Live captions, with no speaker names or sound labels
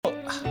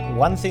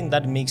One thing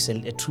that makes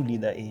a true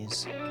leader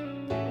is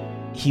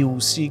he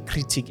will see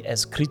critic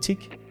as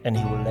critic and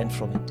he will learn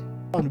from it.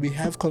 And we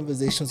have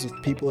conversations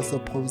with people with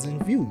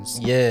opposing views.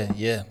 Yeah.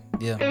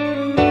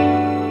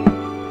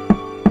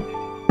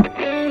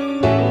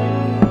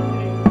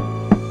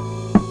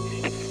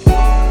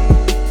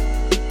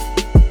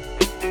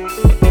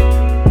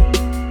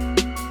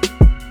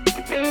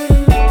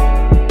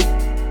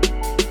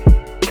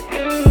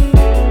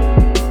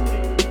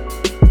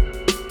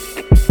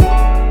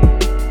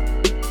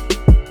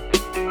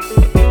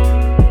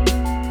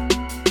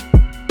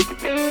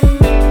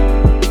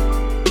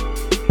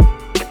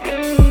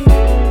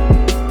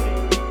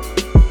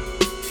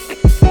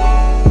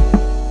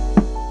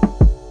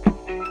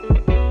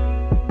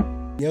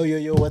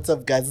 Yo, what's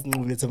up, guys?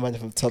 It's Mani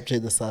from Top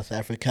Trader South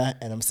Africa,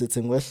 and I'm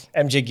sitting with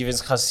MJ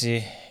Givens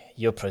Khasi,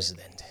 your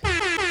president.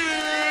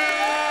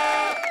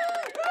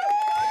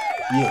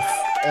 Yes.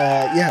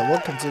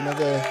 Welcome to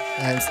another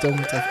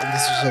installment of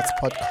Industry Shots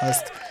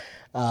podcast.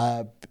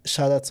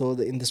 Shout out to all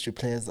the industry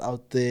players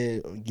out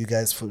there, you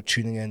guys, for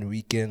tuning in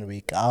week in,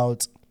 week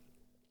out.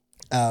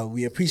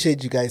 We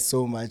appreciate you guys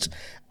so much.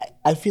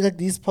 I feel like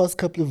these past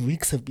couple of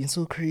weeks have been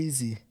so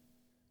crazy.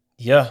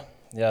 Yeah,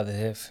 they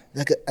have.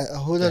 Like a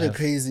whole lot of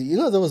crazy. You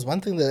know, there was one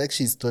thing that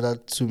actually stood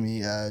out to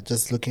me,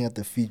 just looking at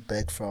the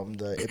feedback from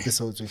the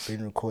episodes we've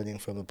been recording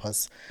from the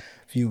past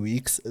few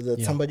weeks,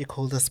 that somebody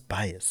called us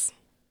bias.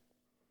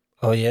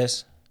 Oh,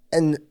 yes.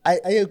 And I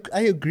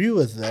agree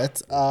with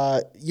that.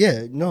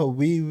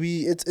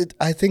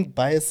 I think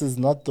bias is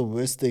not the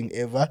worst thing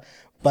ever,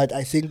 but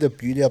I think the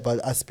beauty about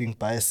us being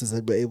biased is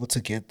that we're able to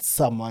get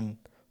someone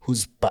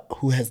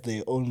who has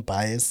their own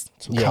bias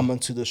to come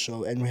onto the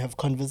show and we have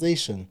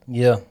conversation.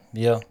 Yeah.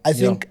 I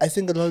think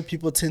a lot of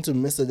people tend to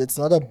miss it. It's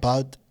not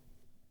about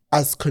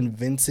us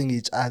convincing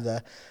each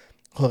other.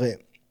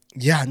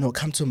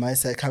 Come to my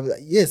side.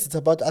 Yes, it's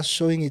about us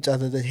showing each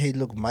other that, hey,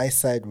 look, my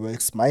side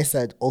works. My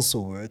side also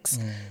works.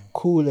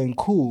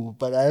 Cool.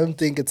 But I don't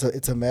think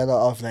it's a matter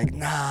of like,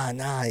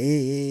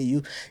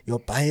 you're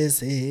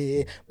biased.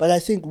 But I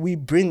think we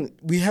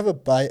have a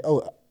bias.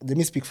 Oh, let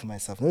me speak for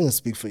myself. I'm going to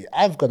speak for you.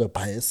 I've got a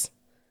bias.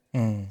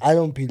 I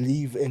don't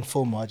believe in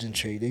full margin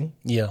trading.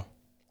 Yeah.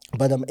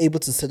 But I'm able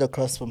to sit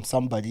across from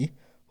somebody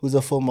who's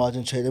a full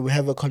margin trader. We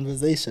have a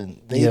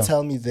conversation. They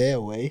tell me their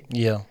way.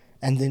 Yeah.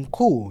 And then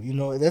cool,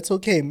 that's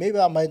okay. Maybe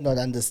I might not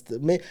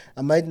understand.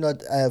 I might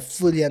not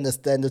fully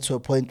understand it to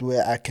a point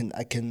where I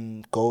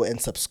can go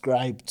and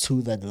subscribe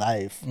to that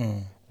life.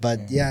 But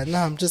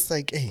I'm just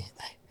like, hey,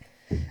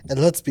 a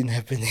lot's been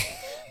happening.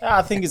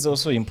 I think it's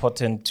also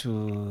important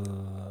to,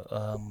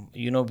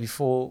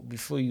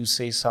 before you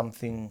say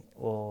something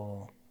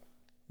or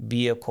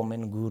be a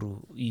comment guru,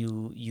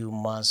 you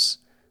must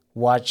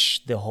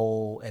watch the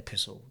whole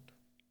episode.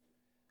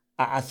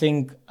 I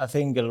think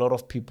a lot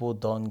of people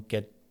don't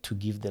get to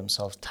give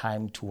themselves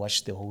time to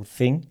watch the whole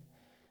thing.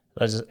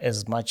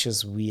 As much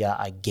as we are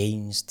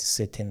against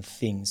certain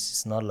things,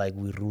 it's not like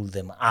we rule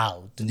them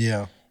out.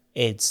 Yeah.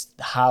 It's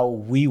how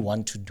we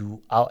want to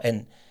do our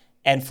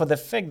and for the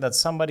fact that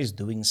somebody's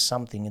doing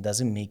something, it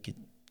doesn't make it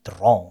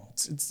wrong.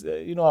 It's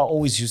I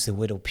always use the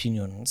word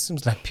opinion. It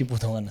seems like people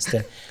don't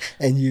understand.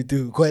 And you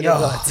do quite a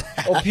lot.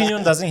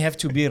 Opinion doesn't have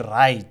to be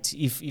right.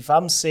 If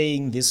I'm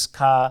saying this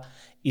car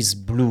is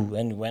blue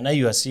and when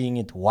you are seeing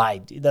it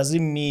white, it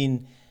doesn't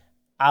mean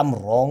I'm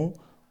wrong,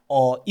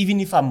 or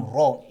even if I'm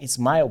wrong, it's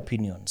my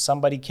opinion.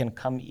 Somebody can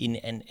come in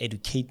and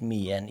educate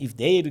me, and if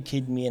they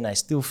educate me and I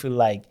still feel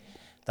like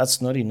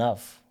that's not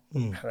enough,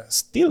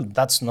 still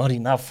that's not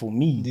enough for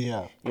me.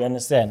 Yeah. You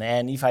understand?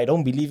 And if I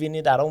don't believe in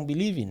it, I don't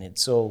believe in it.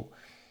 So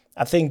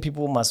I think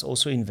people must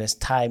also invest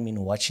time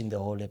in watching the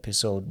whole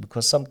episode,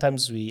 because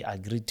sometimes we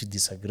agree to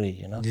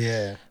disagree,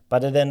 Yeah.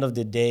 But at the end of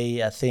the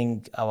day, I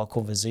think our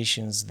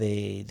conversations,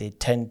 they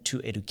tend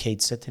to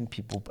educate certain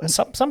people. And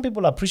some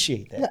people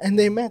appreciate that. Yeah, and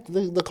they matter.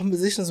 The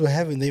conversations we're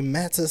having, they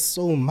matter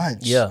so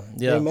much. Yeah.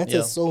 They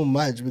matter so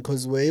much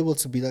because we're able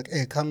to be like,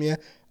 hey, come here,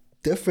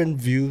 different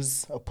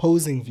views,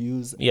 opposing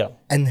views,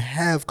 and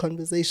have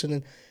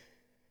conversation.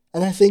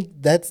 And I think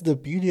that's the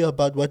beauty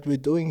about what we're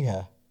doing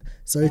here.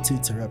 Sorry to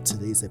interrupt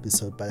today's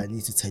episode, but I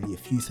need to tell you a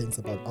few things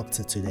about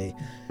Octa today.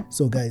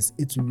 So guys,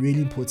 it's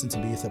really important to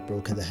be with a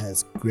broker that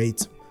has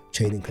great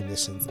trading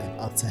conditions, and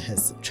Octa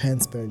has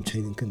transparent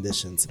trading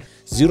conditions.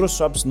 Zero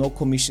swaps, no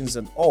commissions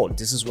at all.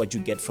 This is what you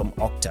get from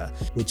Octa,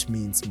 which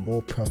means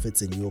more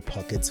profits in your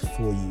pockets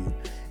for you.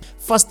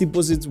 Fast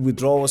deposit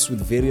withdrawals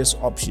with various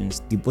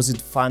options.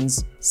 Deposit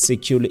funds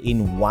securely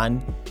in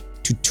 1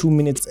 to 2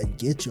 minutes and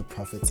get your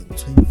profits in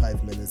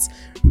 25 minutes,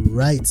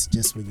 right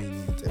just when you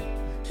need them.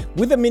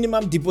 With a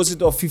minimum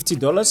deposit of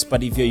 $50,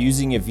 but if you're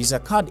using a Visa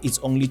card, it's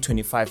only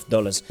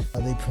 $25.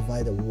 They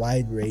provide a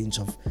wide range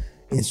of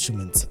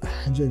instruments,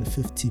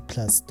 150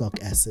 plus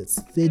stock assets,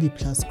 30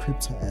 plus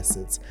crypto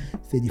assets,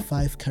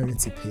 35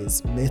 currency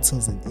pairs,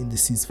 metals and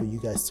indices for you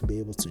guys to be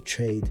able to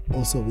trade.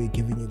 Also, we're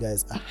giving you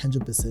guys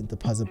 100%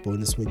 deposit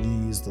bonus when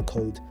you use the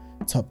code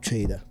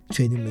TOPTRADER.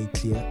 Trading made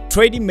clear.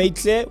 Trading made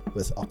clear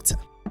with Octa.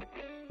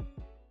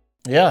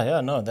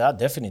 No, there are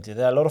definitely.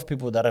 There are a lot of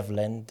people that have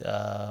learned.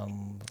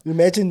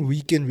 Imagine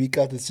week in, week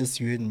out, it's just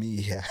you and me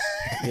here.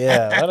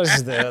 Yeah, what is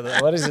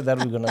it that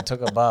we're gonna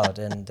talk about?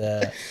 And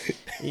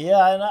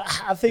and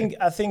I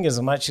think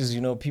as much as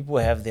people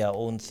have their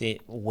own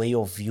way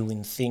of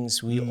viewing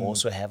things, we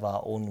also have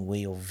our own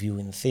way of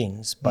viewing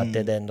things. But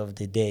at the end of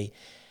the day,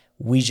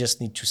 we just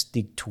need to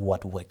stick to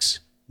what works.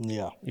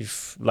 Yeah.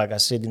 If, like I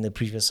said in the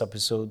previous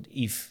episode,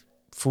 if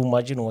full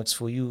margin works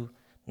for you,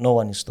 no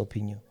one is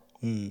stopping you.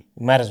 You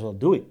might as well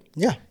do it.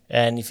 Yeah.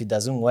 And if it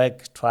doesn't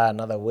work, try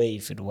another way.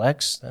 If it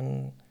works,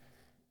 then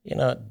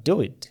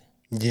do it.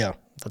 Yeah.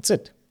 That's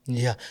it.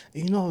 Yeah,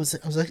 I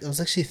was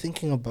actually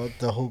thinking about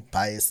the whole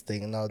bias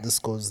thing. Now this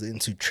goes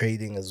into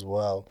trading as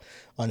well,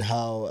 on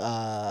how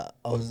I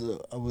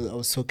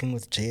was talking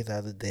with Jay the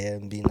other day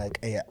and being like,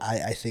 hey,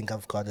 I think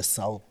I've got a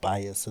sell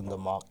bias in the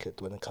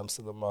market when it comes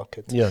to the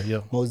market.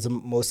 Yeah.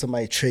 Most of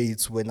my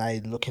trades, when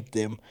I look at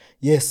them,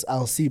 yes,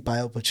 I'll see buy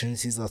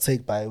opportunities. I'll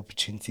take buy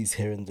opportunities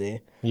here and there.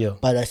 Yeah.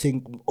 But I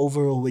think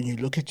overall, when you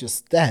look at your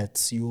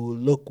stats, you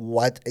look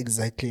what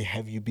exactly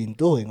have you been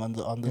doing on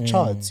the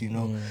charts,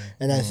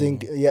 And I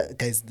think,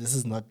 guys, this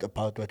is not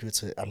about what we're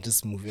saying. I'm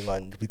just moving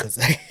on because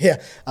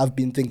I've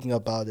been thinking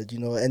about it,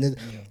 and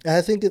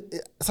I think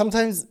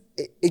sometimes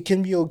it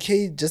can be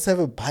okay just have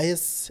a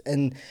bias,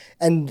 and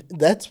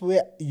that's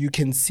where you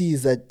can see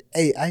is that,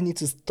 hey, I need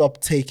to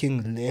stop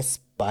taking less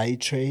buy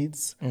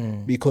trades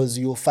because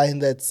you'll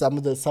find that some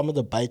of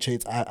the buy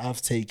trades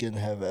I've taken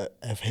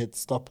have hit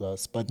stop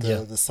loss, but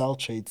the sell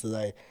trades that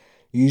I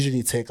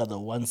usually take are the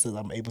ones that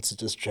I'm able to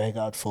just drag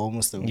out for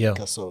almost a week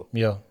or so.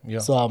 Yeah.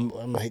 So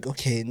I'm like,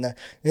 okay, now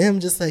I'm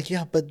just like,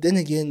 but then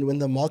again, when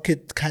the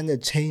market kind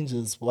of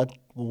changes, what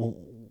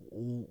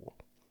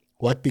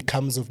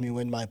becomes of me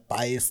when my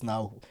bias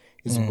now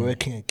is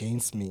working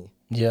against me?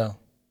 Yeah.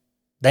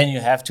 Then you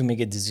have to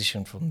make a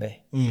decision from there.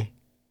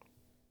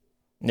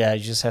 Yeah,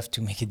 you just have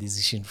to make a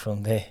decision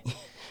from there.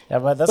 Yeah,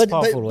 but that's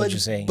powerful what you're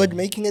saying. But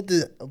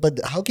but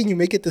how can you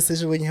make a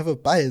decision when you have a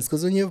bias?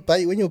 Because when you're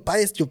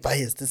biased, you're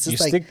biased. It's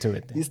just stick to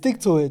it. You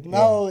stick to it.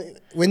 Now,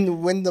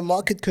 when the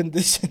market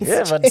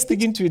conditions but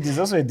sticking to it is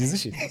also a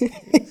decision.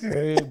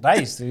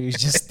 Biased. You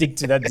just stick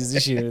to that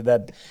decision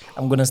that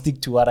I'm gonna stick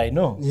to what I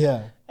know.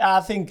 Yeah.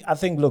 I think.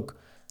 Look,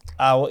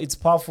 it's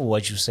powerful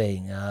what you're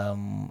saying.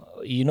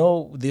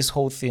 This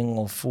whole thing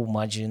of full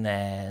margin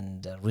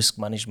and risk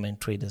management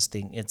traders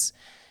thing. It's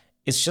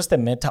just a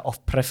matter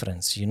of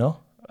preference,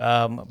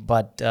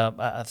 But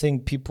I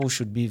think people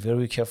should be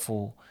very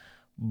careful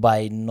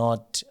by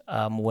not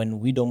when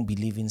we don't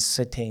believe in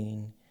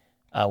certain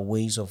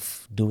ways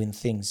of doing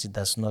things. It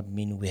does not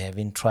mean we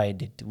haven't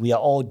tried it. We are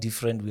all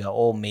different. We are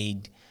all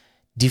made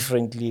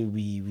differently.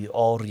 We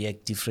all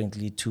react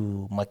differently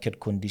to market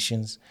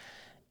conditions.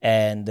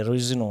 And the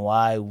reason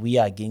why we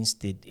are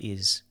against it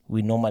is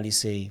we normally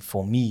say,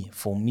 for me,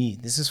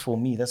 this is for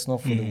me. That's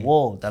not for the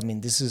world. I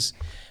mean, this is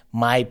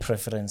my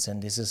preference,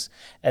 and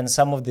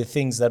some of the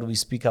things that we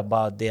speak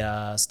about, they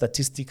are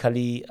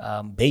statistically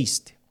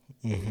based.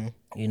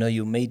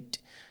 You made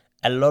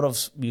a lot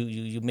of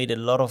you made a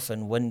lot of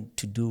and went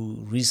to do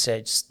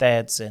research,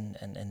 stats,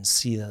 and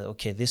see that,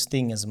 okay, this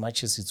thing, as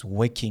much as it's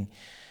working,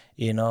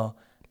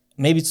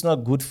 maybe it's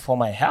not good for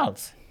my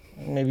health.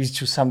 Maybe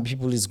to some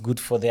people it's good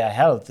for their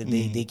health.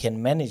 They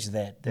can manage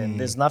that, and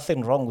there's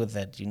nothing wrong with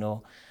that.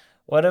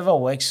 Whatever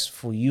works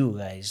for you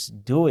guys,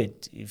 do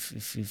it.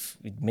 If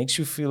it makes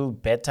you feel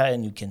better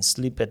and you can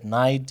sleep at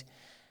night,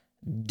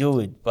 do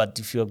it. But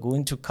if you're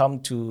going to come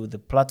to the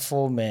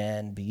platform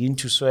and begin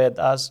to swear at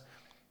us,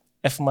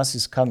 FMAS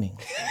is coming.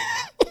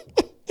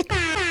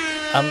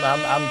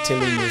 I'm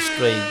telling you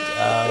straight.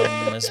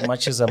 As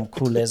much as I'm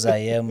cool as I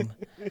am,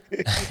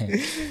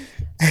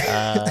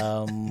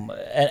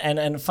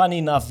 and funny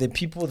enough, the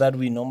people that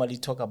we normally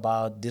talk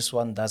about, this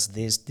one does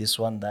this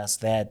one does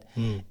that.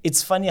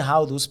 It's funny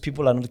how those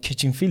people are not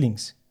catching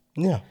feelings.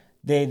 Yeah.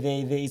 They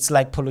it's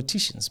like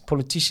politicians.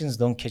 Politicians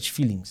don't catch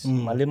feelings.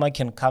 Malema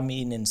can come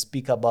in and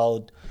speak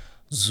about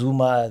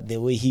Zuma the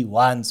way he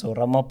wants, or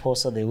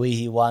Ramaphosa the way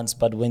he wants,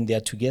 but when they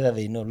are together,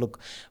 they know, look,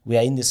 we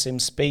are in the same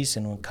space,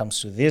 and when it comes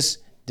to this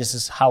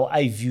is how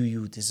I view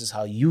you, this is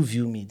how you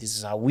view me, this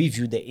is how we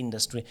view the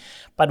industry,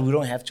 but we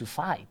don't have to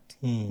fight.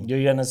 Do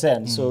you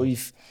understand? So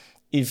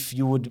if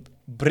you would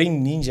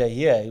bring Ninja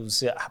here, you would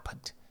say,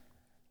 but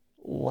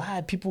why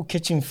are people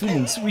catching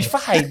feelings? We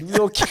fight,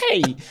 we're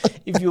okay.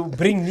 If you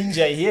bring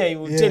Ninja here, he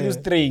will tell you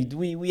straight,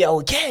 we are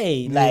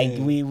okay. Like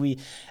we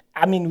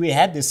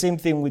had the same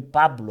thing with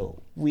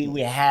Pablo.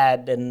 We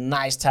had a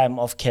nice time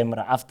off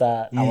camera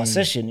after our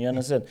session, you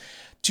understand?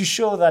 To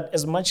show that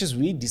as much as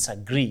we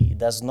disagree, it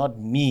does not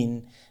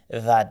mean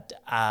that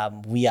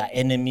we are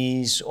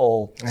enemies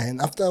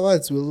and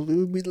afterwards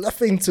we'll be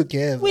laughing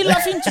together. We're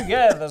laughing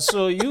together.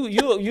 So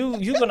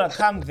you're gonna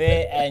come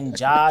there and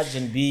judge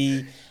and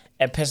be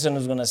a person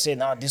who's gonna say,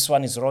 no, this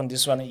one is wrong,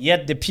 this one.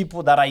 Yet the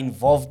people that are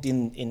involved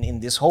in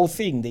this whole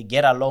thing, they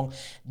get along.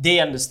 They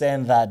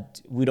understand that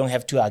we don't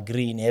have to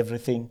agree in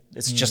everything.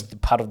 It's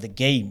just part of the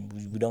game.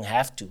 We don't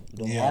have to. We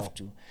don't have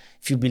to.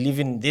 If you believe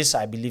in this,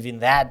 I believe in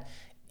that.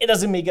 it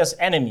doesn't make us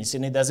enemies,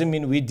 and it doesn't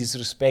mean we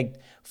disrespect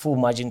full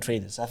margin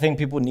traders. I think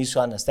people need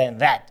to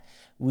understand that.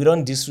 We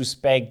don't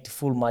disrespect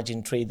full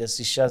margin traders.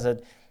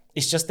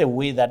 It's just a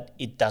way that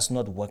it does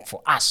not work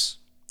for us.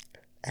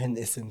 And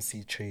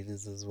SMC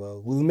traders as well.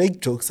 We'll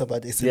make jokes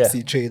about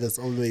SMC traders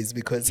always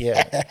because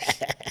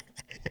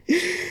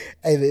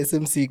and the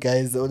SMC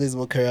guys always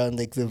walk around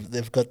like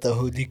they've got the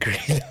holy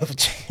grail of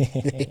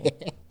trading.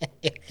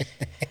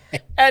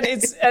 And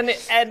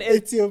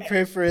it's your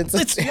preference.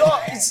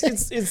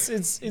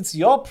 It's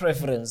your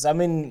preference. I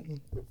mean,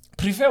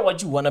 prefer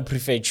what you want to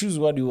prefer. Choose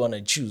what you want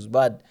to choose.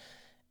 But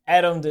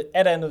at the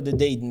end of the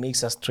day, it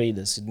makes us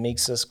traders. It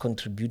makes us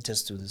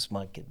contributors to this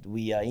market.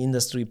 We are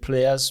industry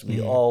players.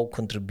 We all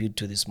contribute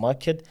to this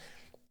market.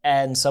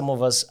 And some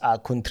of us are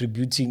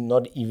contributing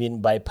not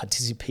even by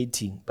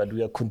participating, but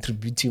we are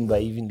contributing by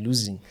even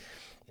losing.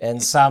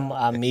 And some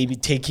are maybe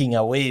taking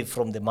away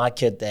from the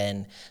market,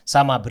 and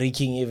some are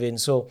breaking even.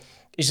 So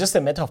it's just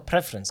a matter of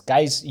preference.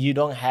 Guys, you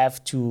don't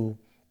have to,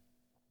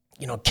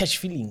 catch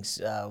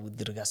feelings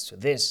with regards to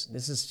this.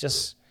 This is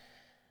just,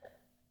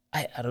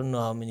 I don't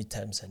know how many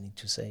times I need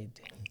to say it.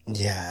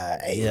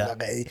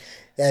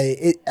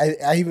 I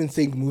even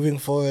think moving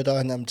forward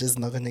on, I'm just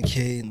not going to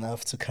care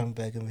enough to come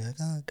back and be like,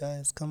 oh,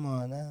 guys, come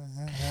on.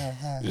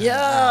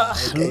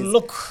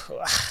 Look,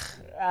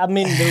 I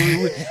mean,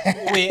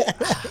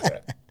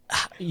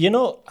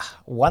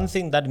 one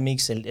thing that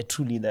makes a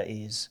true leader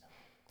is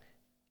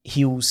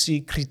he will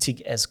see critic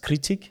as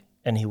critic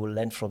and he will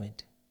learn from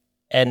it.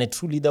 And a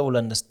true leader will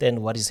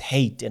understand what is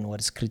hate and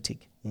what is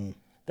critic.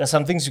 There are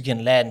some things you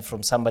can learn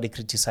from somebody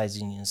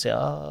criticizing you and say,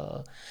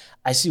 oh,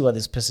 I see what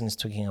this person is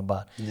talking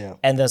about. Yeah.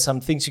 And there are some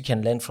things you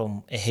can learn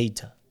from a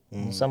hater.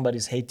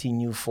 Somebody's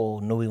hating you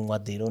for knowing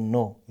what they don't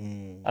know.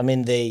 I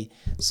mean,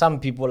 some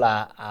people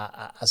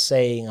are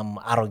saying I'm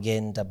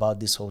arrogant about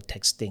this whole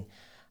text thing.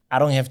 I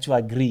don't have to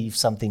agree if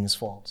something is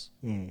false.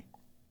 I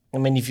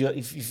mean, if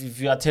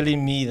you are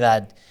telling me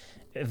that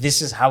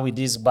this is how it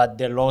is, but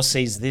the law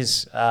says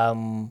this, I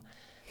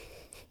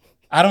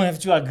don't have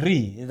to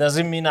agree. It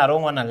doesn't mean I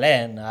don't want to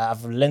learn.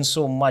 I've learned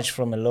so much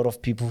from a lot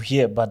of people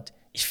here, but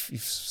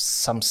if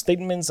some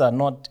statements are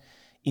not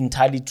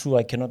entirely true,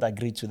 I cannot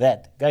agree to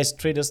that. Guys,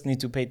 traders need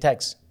to pay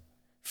tax.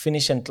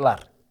 Finish and clear.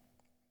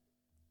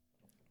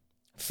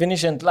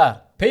 Finish and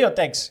clear. Pay your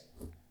tax.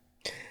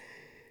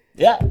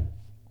 Yeah.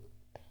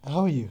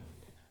 How are you?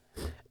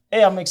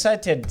 Hey, I'm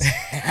excited.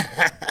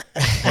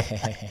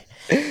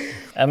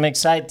 I'm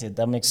excited.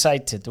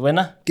 When?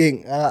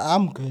 King,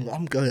 I'm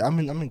good. I'm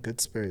in good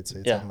spirits.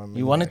 Yeah.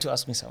 You wanted to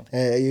ask me something.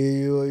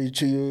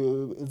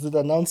 You is it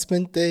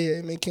announcement day? Are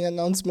you making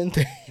announcement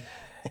day?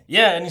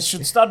 Yeah, and it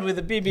should start with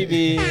the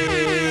BBB.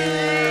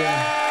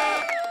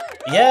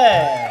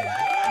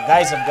 Yeah.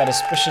 Guys, I've got a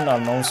special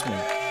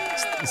announcement.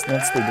 It's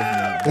not state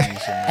of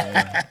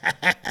nation.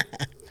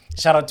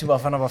 Shout out to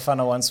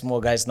Bafana once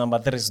more, guys. Number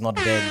 3 is not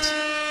bad.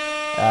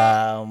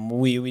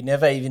 We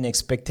never even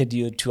expected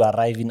you to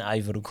arrive in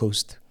Ivory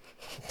Coast.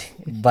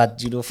 But,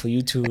 for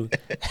you to...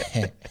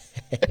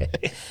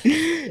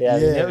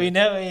 We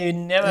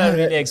never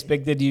really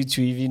expected you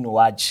to even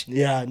watch.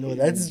 Yeah, no,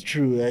 that's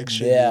true,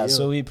 actually. Yeah,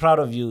 so we're proud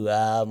of you.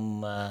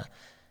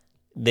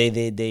 They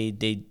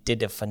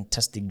did a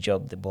fantastic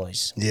job, the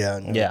boys.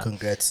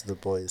 Congrats to the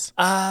boys.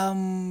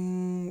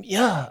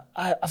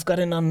 I've got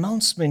an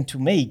announcement to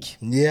make.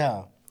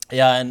 Yeah,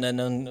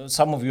 and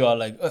some of you are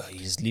like, oh,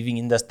 he's leaving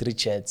industry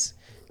chats.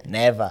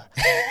 Never.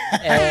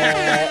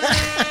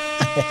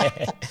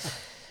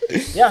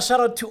 Shout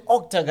out to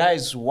Okta,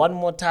 guys. One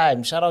more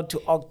time. Shout out to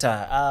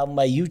Okta.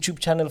 My YouTube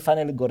channel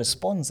finally got a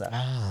sponsor.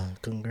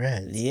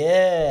 Congrats.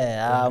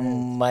 Yeah.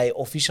 My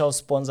official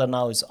sponsor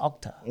now is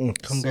Okta.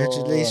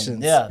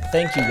 Congratulations. So,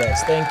 thank you,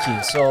 guys. Thank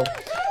you. So,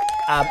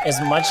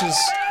 as much as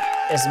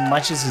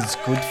it's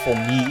good for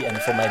me and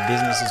for my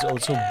business, it's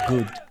also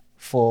good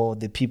for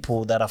the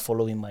people that are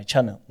following my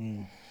channel.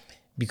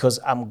 Because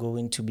I'm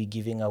going to be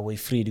giving away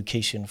free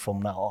education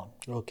from now on.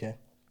 Okay.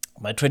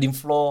 My trading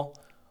floor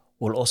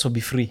will also be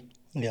free.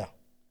 Yeah.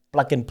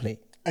 Plug and play.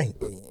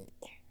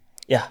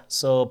 Yeah.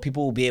 So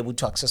people will be able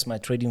to access my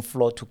trading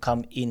floor to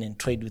come in and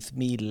trade with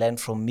me, learn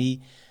from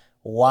me.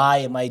 Why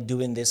am I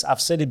doing this?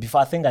 I've said it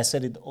before. I think I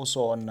said it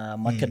also on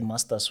Market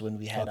Masters when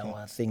we had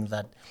our thing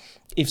that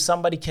if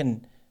somebody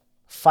can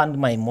fund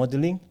my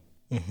modeling,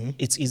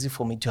 it's easy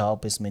for me to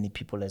help as many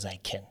people as I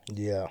can.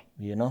 Yeah.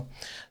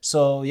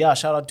 So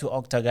shout out to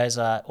Okta, guys.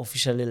 I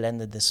officially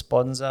landed the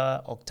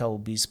sponsor. Okta will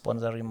be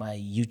sponsoring my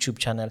YouTube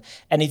channel.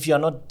 And if you're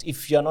not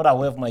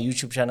aware of my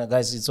YouTube channel,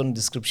 guys, it's on the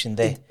description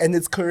there. And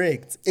it's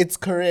correct. It's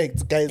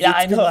correct, guys. Yeah,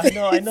 I know.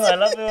 I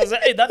love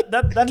it. Hey,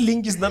 that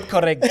link is not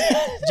correct.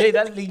 Jay,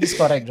 that link is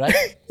correct,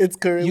 right? It's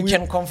correct. You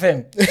can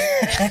confirm.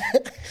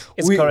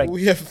 It's correct.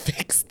 We have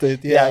fixed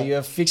it. Yeah, you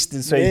have fixed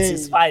it, so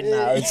it's fine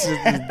now.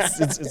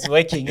 It's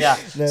working. Yeah.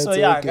 No, so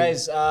working.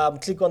 Guys,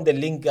 click on the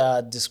link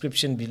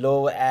description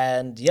below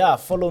and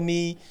follow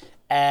me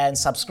and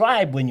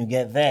subscribe when you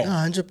get there.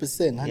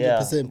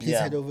 100%. Please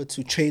head over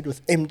to Trade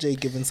with MJ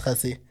Gibbons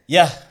Khasi.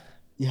 Yeah.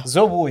 Yeah.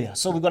 Zobuya.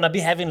 So we're gonna be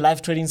having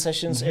live trading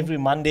sessions every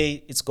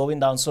Monday. It's going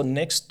down. So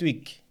next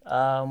week,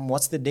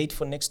 what's the date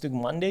for next week?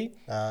 Monday?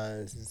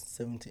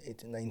 17,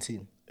 18,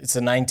 19. It's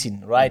the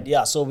 19, right?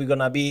 Yeah. So we're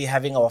gonna be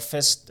having our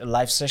first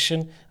live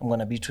session. I'm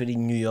gonna be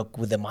trading New York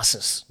with the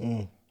masses.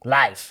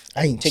 Live,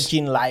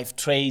 taking live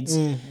trades,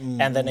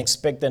 and then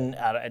expect an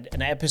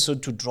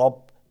episode to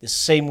drop the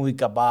same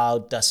week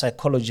about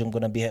psychology. I'm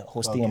going to be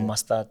hosting a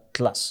master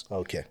class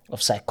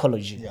of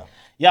psychology.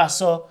 Yeah.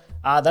 So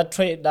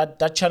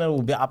that channel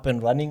will be up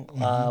and running.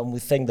 We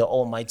thank the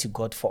Almighty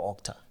God for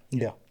Okta.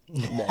 Yeah,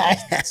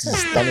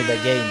 it's done it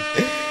again.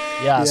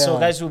 Yeah. So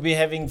guys, we'll be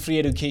having free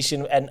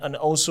education, and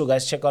also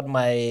guys, check out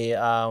my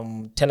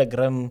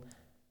Telegram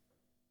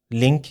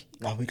link.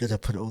 Now we gotta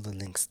put all the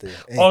links there.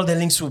 Hey. All the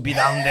links will be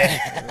down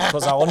there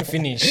because I won't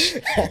finish.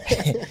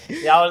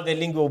 All the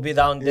link will be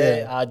down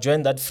there.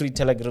 Join that free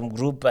Telegram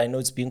group. I know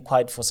it's been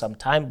quiet for some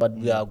time, but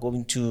we are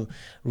going to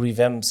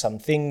revamp some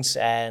things,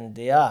 and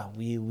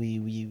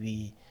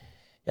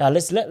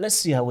let's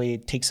see how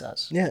it takes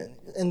us. Yeah,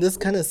 and this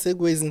kind of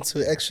segues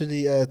into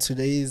actually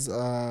today's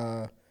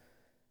I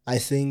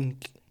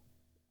think,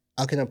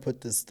 how can I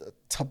put this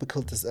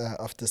topical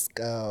of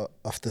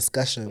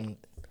discussion.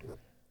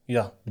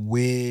 Yeah,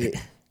 where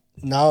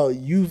now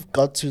you've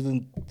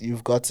gotten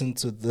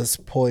to this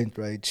point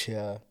right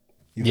here.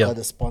 You've got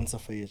a sponsor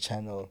for your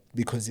channel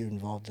because you're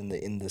involved in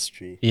the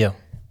industry. Yeah,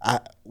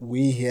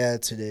 we here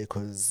today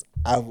because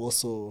I've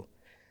also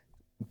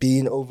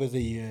been over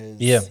the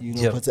years.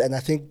 And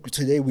I think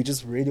today we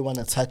just really want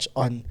to touch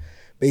on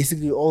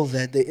basically all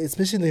that,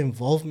 especially the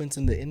involvement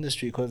in the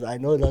industry. Because I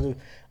know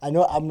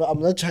I'm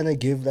not trying to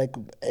give like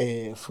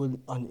a full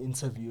on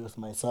interview with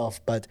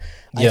myself, but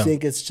I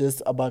think it's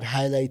just about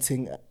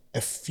highlighting a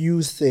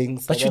few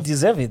things. But you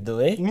deserve it though,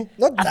 eh?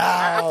 Not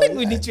now. I think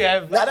we need to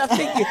have. I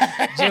think,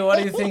 Jay, what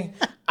do you think?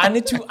 I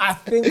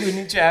think we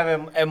need to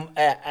have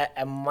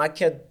a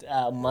market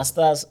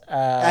masters.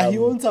 He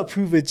won't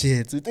approve it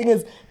yet. The thing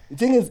is,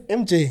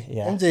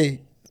 MJ.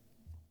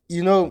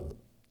 You know,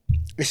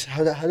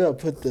 how do I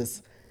put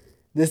this?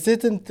 There's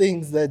certain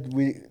things that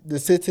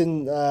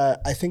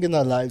I think in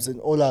our lives, in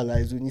all our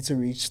lives, we need to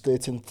reach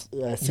certain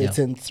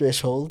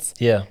thresholds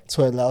to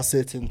allow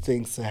certain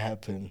things to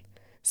happen.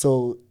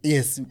 So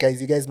yes, guys,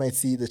 you guys might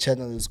see the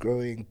channel is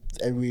growing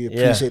and we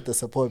appreciate the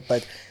support,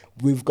 but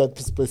we've got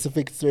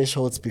specific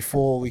thresholds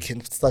before we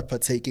can start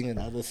partaking in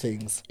other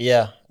things.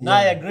 No,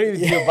 I agree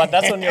with you, but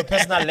that's on your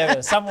personal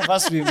level. Some of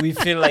us, we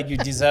feel like you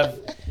deserve.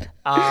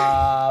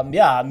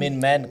 I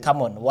mean, man,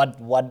 come on. What?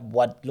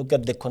 Look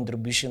at the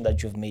contribution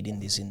that you've made in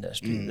this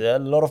industry. There are a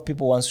lot of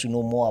people wants to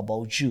know more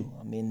about you.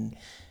 I mean,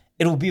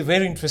 it will be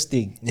very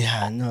interesting.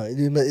 Yeah, no, it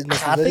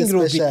must be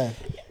very special.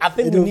 I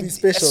think we need a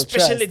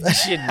special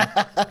edition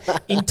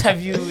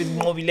interview with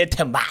Mobile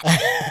Temba.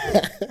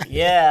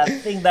 I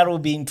think that will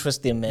be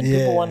interesting, man.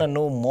 People want to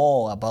know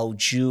more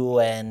about you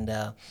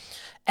and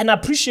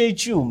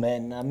appreciate you,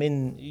 man. I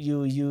mean,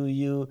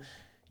 you're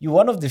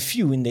one of the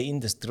few in the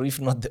industry, if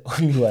not the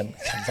only one.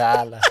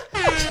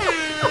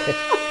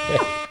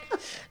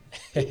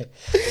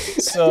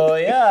 So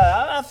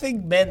I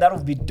think, man, that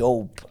would be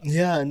dope.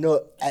 Yeah,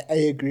 no, I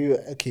agree.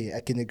 Okay,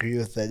 I can agree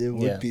with that. It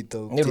would be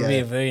dope. It would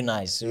be very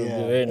nice. It would be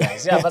very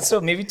nice. But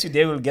so maybe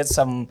today we'll get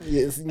some.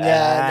 Yes. No,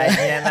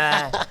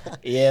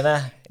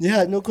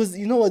 because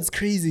you know what's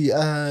crazy?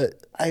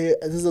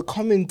 There's a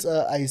comment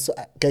I saw,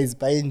 guys.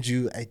 Mind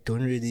you, I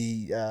don't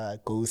really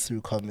go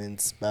through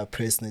comments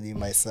personally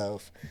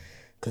myself,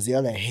 because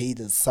y'all are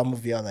haters. Some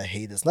of y'all are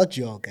haters. Not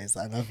y'all guys.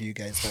 I love you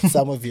guys, but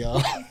some of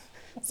y'all.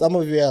 Some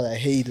of you are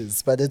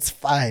haters, but it's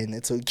fine.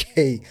 It's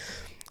okay.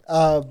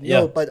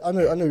 No, but on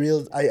a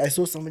real, I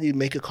saw somebody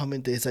make a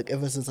comment there. It's like,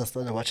 ever since I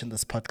started watching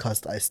this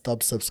podcast, I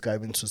stopped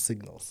subscribing to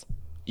signals.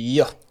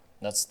 Yeah,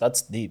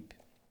 that's deep.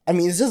 I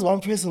mean, it's just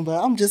one person,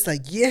 but I'm just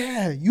like,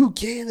 yeah, you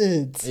get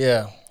it.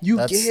 Yeah,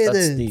 that's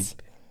it.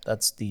 Deep.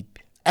 That's deep.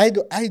 I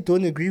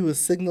don't agree with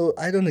signal.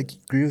 I don't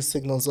agree with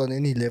signals on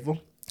any level.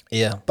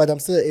 Yeah. But I'm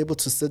still able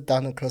to sit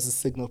down across a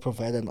signal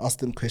provider and ask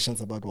them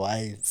questions about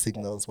why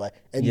signals, why.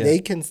 And they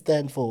can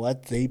stand for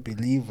what they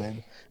believe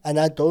in. And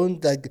I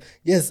don't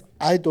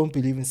I don't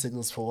believe in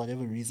signals for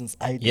whatever reasons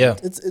I don't. Yeah.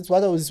 It's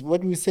what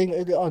we were saying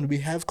earlier on. We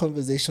have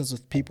conversations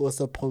with people with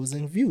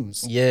opposing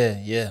views.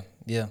 Yeah.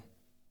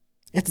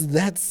 It's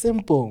that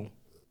simple.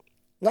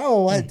 No,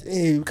 what?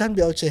 Hey, we can't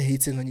be out here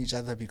hating on each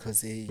other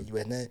because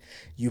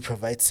you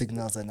provide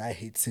signals and I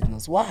hate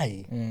signals.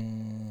 Why? Do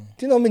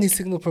you know how many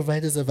signal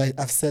providers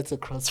I've sat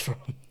across from?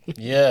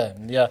 Yeah.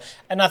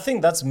 And I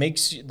think that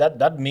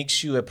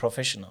makes you a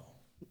professional.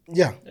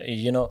 Yeah.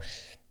 You know,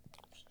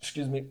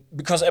 excuse me,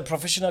 because a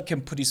professional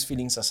can put his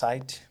feelings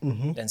aside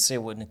and say,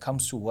 when it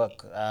comes to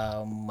work,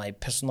 my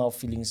personal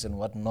feelings and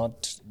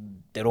whatnot,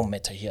 they don't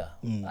matter here.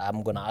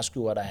 I'm going to ask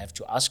you what I have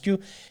to ask you,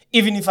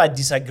 even if I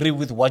disagree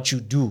with what you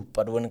do.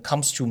 But when it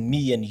comes to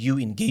me and you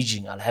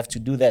engaging, I'll have to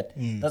do that.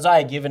 That's why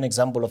I gave an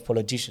example of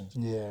politicians.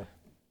 Yeah.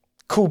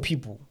 Cool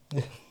people.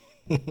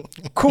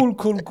 Cool.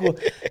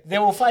 They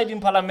will fight in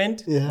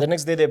parliament. Yeah. The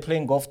next day they're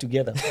playing golf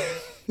together.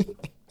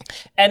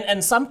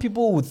 And some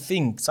people would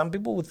think,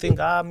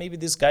 maybe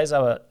these guys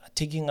are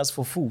taking us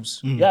for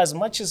fools. Yeah, as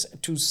much as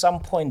to some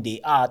point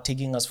they are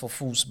taking us for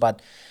fools,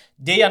 but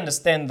they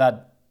understand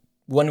that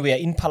when we are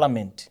in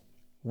parliament,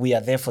 we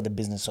are there for the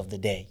business of the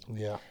day.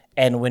 Yeah.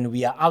 And when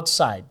we are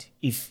outside,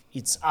 if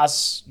it's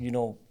us,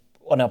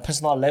 on a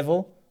personal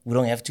level, we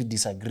don't have to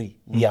disagree.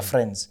 We are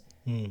friends.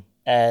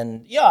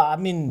 And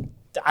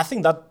I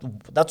think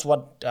that's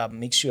what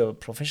makes you a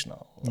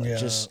professional.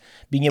 Just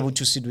being able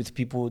to sit with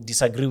people,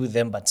 disagree with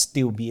them, but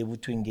still be able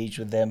to engage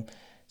with them,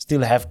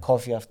 still have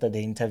coffee after the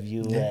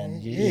interview,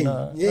 and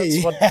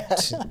that's what.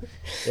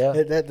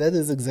 That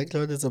is exactly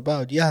what it's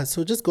about. Yeah.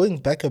 So just going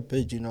back a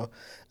bit,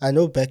 I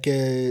know back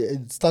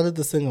it started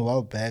this thing a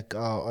while back,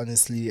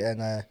 honestly,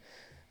 and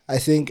I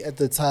think at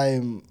the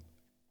time.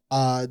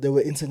 There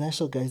were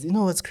international guys. You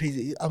know what's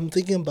crazy? I'm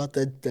thinking about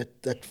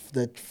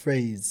that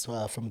phrase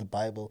from the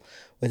Bible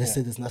where they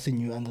say there's nothing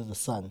new under the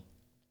sun.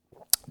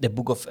 The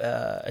book of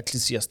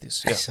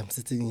Ecclesiastes. Yeah. I'm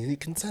sitting. You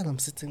can tell I'm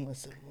sitting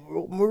with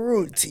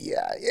Maruti.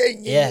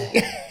 Yeah.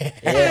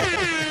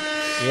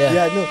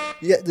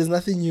 There's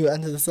nothing new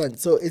under the sun.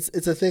 So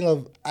it's a thing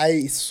of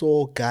I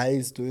saw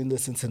guys doing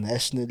this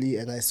internationally,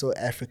 and I saw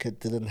Africa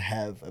didn't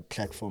have a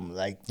platform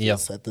like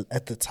this at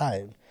the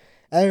time.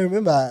 I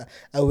remember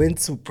I went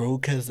to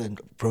brokers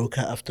and broker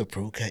after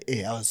broker.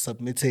 I was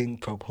submitting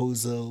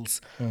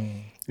proposals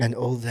and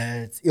all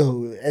that.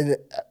 And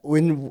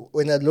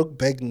when I look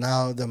back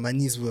now, the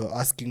monies we were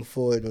asking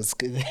for, it was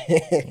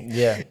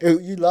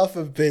you laugh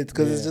a bit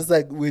because it's just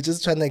like we're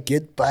just trying to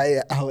get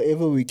by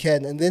however we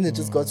can, and then it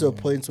just got to a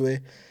point where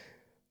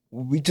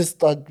we just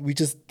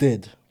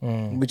did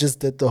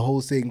the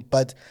whole thing.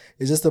 But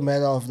it's just a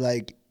matter of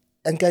like.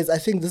 And guys, I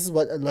think this is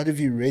what a lot of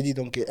you really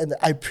don't get. And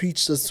I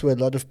preach this to a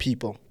lot of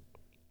people.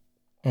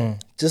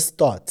 Just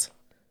start.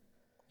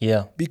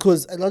 Yeah.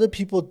 Because a lot of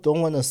people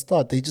don't want to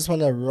start. They just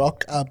want to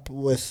rock up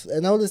with...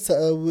 And now this,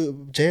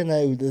 Jay and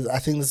I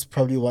think this is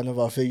probably one of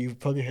our favorite... You've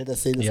probably heard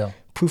us say this. Yeah.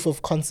 Proof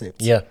of concept.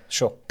 Yeah,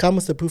 sure. Come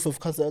with the proof of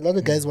concept. A lot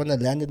of guys want to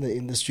land in the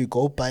industry,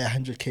 go buy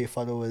 100K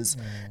followers,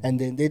 and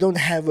then they don't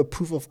have a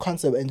proof of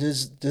concept and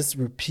just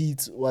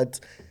repeat what...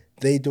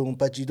 They don't,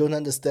 but you don't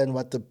understand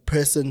what the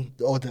person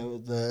or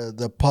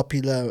the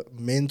popular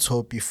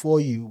mentor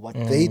before you, what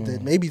they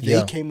did. Maybe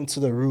they came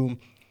into the room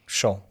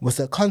with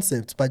a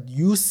concept, but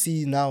you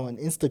see now on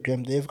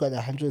Instagram, they've got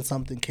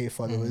 100-something K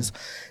followers.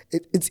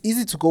 It's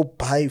easy to go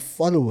buy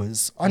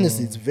followers.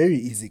 Honestly, it's very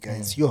easy,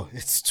 guys.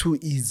 It's too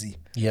easy.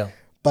 Yeah.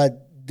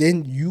 But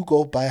then you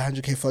go buy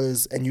 100K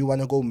followers and you want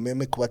to go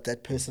mimic what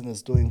that person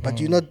is doing, but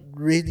you're not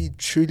really,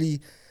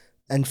 truly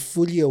and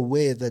fully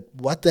aware that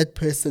what that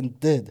person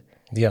did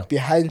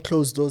behind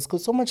closed doors,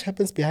 because so much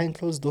happens behind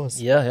closed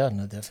doors.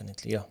 No,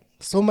 definitely,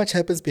 so much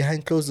happens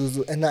behind closed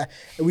doors, and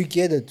we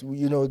get it.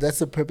 That's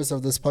the purpose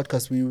of this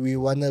podcast. We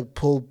want to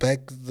pull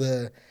back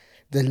the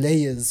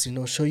layers,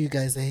 show you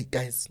guys, hey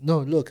guys, no,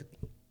 look.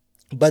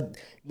 But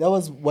that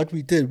was what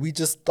we did. We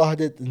just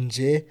started in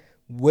J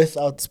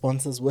without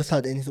sponsors,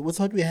 without anything, with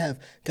what we have.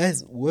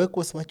 Guys, work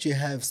with what you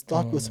have.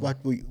 Start with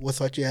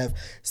what you have.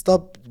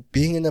 Stop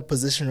being in a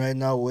position right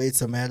now where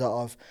it's a matter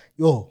of,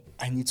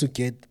 I need to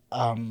get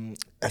a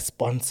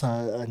sponsor,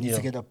 I need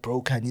to get a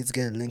broker, I need to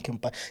get a link.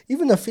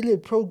 Even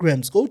affiliate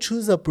programs, go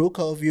choose a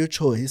broker of your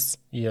choice.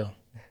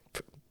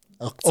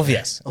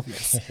 Obvious.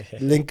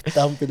 Link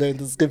down below in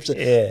the description.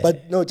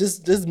 But no,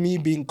 just me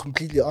being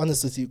completely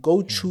honest with you,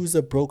 go choose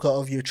a broker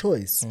of your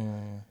choice.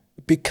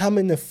 Become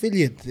an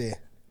affiliate there.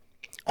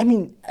 I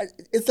mean,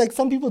 it's like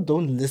some people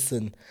don't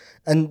listen.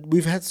 And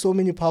we've had so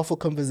many powerful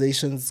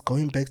conversations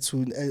going back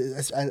to,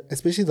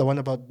 especially the one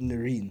about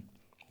Nareen.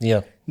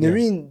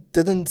 Nareen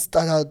didn't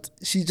start out,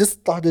 she just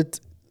started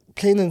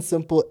plain and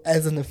simple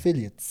as an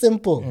affiliate.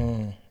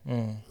 Simple.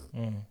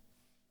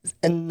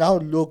 And now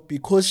look,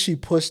 because she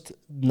pushed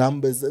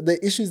numbers, the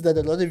issue is that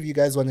a lot of you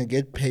guys want to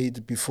get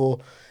paid before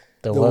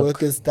the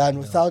work is done,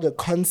 without a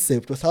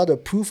concept, without a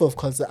proof of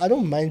concept. I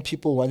don't mind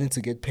people wanting to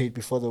get paid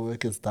before the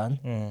work is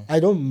done. I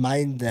don't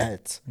mind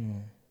that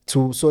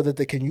so that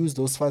they can use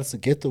those funds to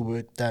get the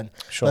work done.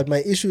 But my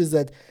issue is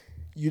that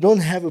you don't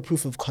have a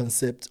proof of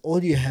concept.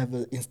 All you have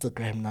are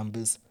Instagram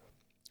numbers.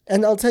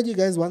 And I'll tell you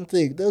guys one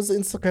thing. Those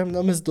Instagram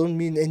numbers don't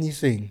mean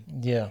anything.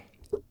 You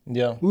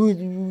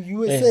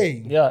were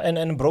saying.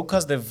 And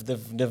brokers,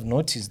 they've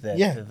noticed that.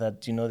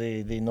 That,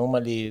 they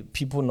normally,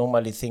 people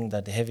normally think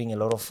that having a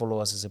lot of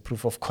followers is a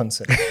proof of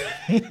concept.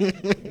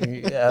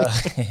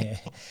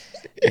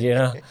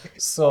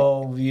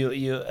 So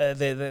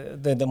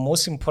the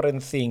most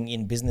important thing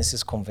in business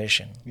is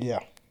conversion.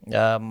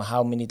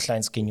 How many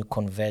clients can you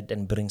convert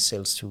and bring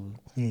sales to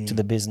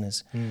the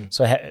business?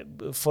 So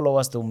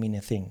followers don't mean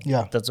a thing.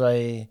 That's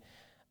why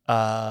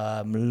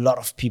a lot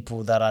of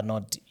people that are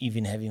not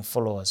even having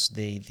followers,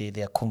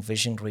 their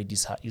conversion rate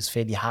is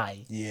fairly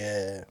high.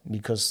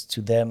 Because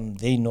to them,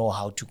 they know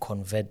how to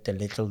convert the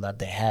little that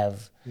they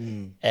have.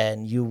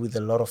 And you with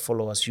a lot of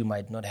followers, you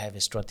might not have a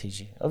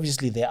strategy.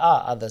 Obviously, there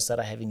are others that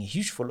are having a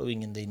huge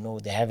following and they know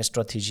they have a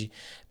strategy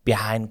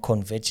behind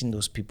converting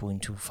those people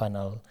into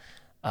final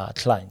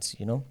clients,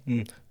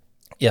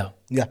 Yeah.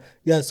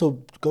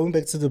 So going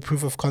back to the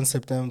proof of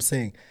concept that I'm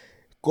saying,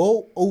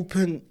 go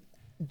open.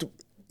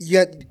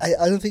 Yeah,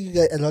 I don't think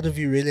a lot of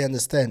you really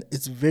understand.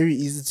 It's very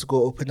easy to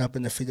go open up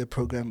an affiliate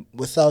program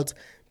without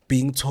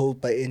being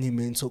told by any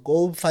means. So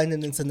go find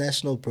an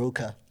international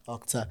broker,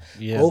 Octa.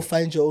 Go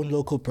find your own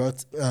local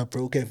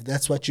broker if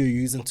that's what you're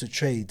using to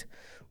trade.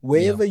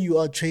 Wherever you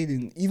are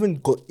trading,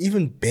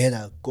 even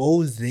better,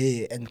 go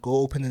there and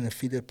go open an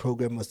affiliate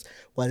program with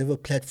whatever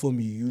platform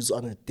you use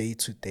on a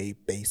day-to-day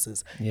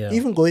basis.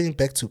 Even going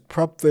back to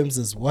prop firms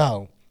as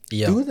well.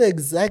 Do the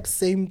exact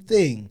same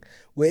thing.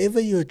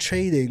 Wherever you're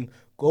trading,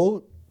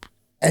 go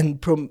and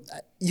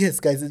yes,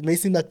 guys, it may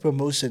seem like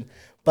promotion,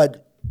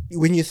 but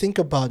when you think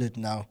about it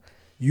now,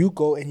 you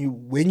go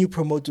and when you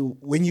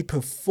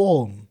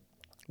perform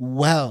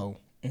well,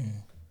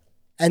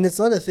 and it's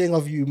not a thing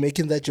of you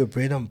making that your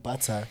bread and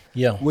butter.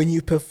 When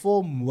you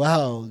perform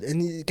well,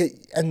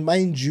 and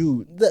mind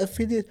you, the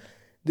affiliate,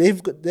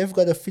 they've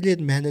got affiliate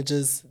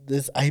managers,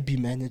 there's IB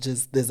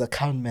managers, there's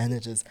account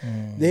managers.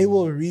 They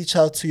will reach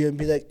out to you and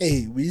be like,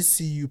 hey, we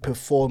see you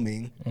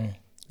performing.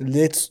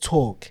 Let's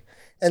talk.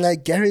 And I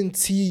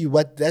guarantee you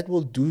what that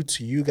will do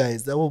to you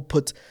guys, that will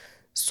put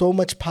so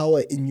much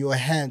power in your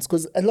hands,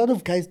 because a lot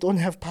of guys don't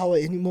have power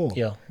anymore.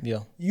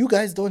 You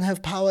guys don't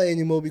have power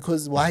anymore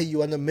because why? You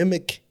want to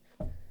mimic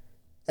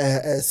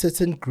a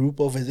certain group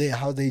over there,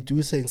 how they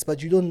do things,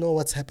 but you don't know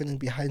what's happening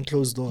behind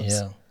closed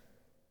doors.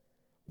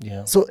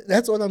 So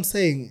that's what I'm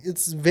saying.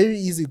 It's very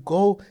easy.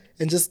 Go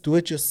and just do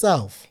it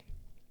yourself.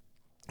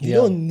 You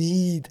don't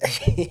need...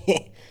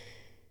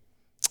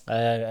 I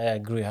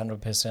agree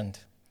 100%.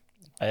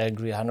 I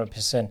agree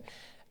 100%.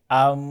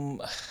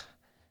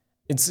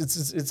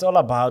 It's all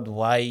about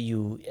why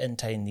you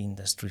enter in the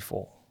industry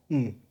for.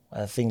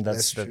 I think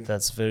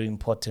that's very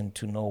important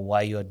to know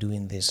why you are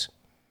doing this.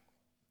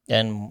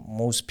 And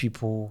most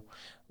people,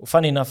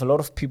 funny enough, a lot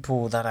of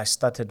people that I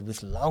started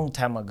with a long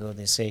time ago,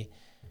 they say,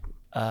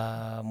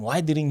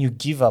 why didn't you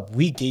give up?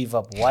 We gave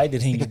up. Why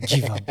didn't you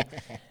give up?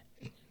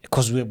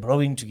 Because we're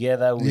growing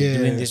together, we're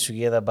doing this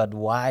together, but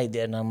why?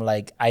 And I'm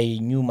like, I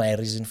knew my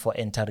reason for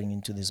entering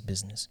into this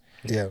business.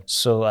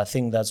 So I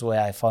think that's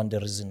where I found the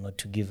reason not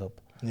to give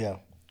up.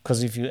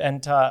 Because if you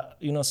enter,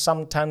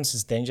 sometimes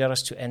it's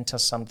dangerous to enter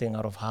something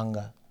out of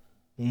hunger.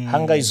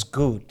 Hunger is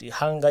good.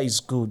 Hunger is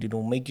good. It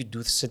will make you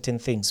do certain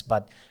things,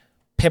 but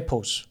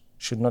purpose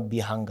should not be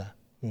hunger.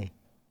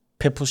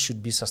 Purpose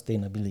should be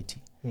sustainability.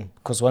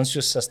 Because once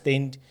you're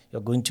sustained, you're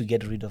going to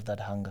get rid of that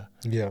hunger.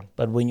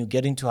 But when you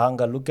get into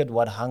hunger, look at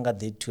what hunger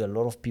did to a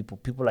lot of people.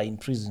 People are in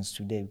prisons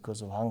today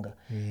because of hunger.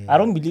 I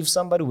don't believe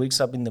somebody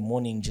wakes up in the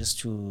morning just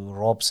to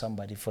rob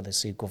somebody for the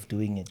sake of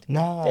doing it.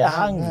 No, they're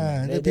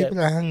hungry. The people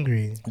are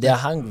hungry. They're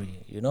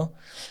hungry,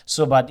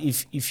 So, but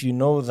if you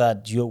know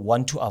that you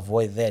want to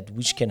avoid that,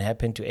 which can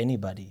happen to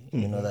anybody,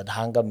 that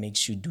hunger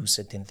makes you do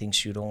certain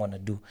things you don't want to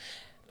do.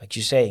 Like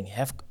you're saying,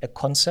 have a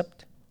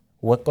concept,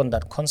 work on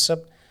that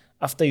concept.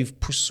 After you've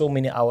pushed so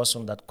many hours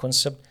on that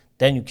concept,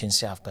 then you can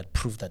say, I've got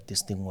proof that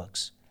this thing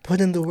works. Put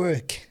in the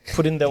work.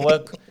 Put in the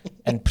work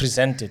and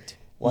present it.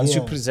 Once you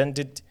present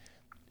it,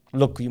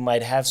 look, you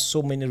might have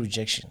so many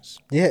rejections.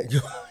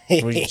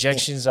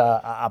 Rejections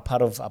are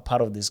part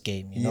of this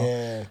game,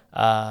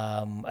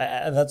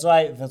 That's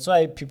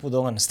why people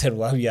don't understand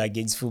why we are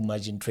against full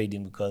margin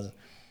trading, because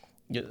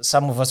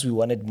some of us, we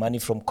wanted money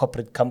from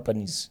corporate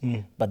companies,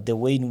 but the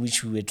way in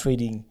which we were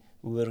trading,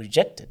 we were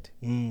rejected.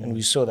 And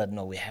we saw that,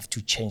 no, we have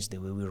to change the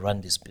way we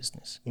run this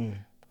business.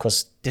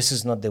 Because this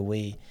is not the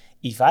way.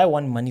 If I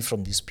want money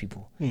from these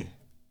people,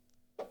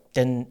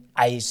 then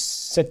I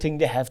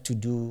certainly have to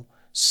do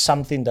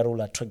something that will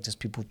attract these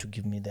people to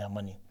give me their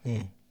money.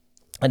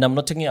 And I'm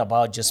not talking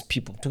about just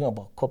people, I'm talking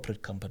about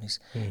corporate companies.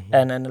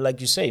 And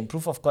like you say, in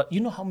proof of God, you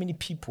know how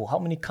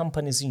many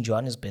companies in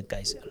Johannesburg,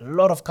 guys, a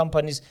lot of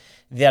companies,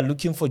 they are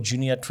looking for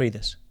junior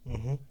traders.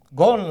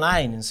 Go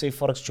online and say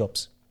Forex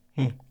jobs.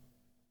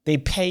 They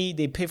pay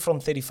from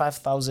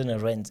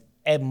 35,000 rands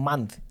a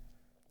month.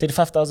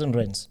 35,000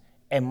 rands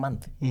a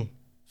month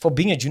for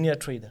being a junior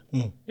trader.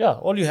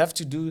 All you have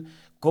to do,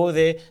 go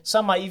there.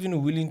 Some are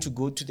even willing to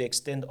go to the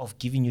extent of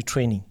giving you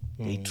training.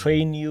 They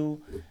train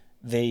you,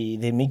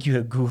 they make you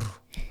a guru,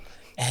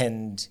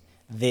 and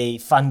they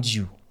fund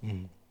you.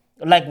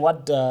 Like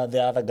what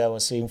the other guy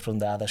was saying from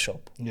the other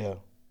shop. You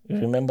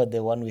remember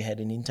the one we had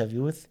an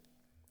interview with?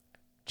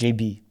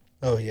 JB.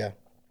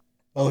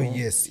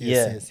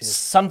 Yes.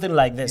 Something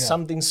like that,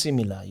 something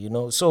similar,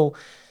 So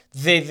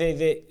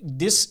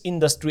this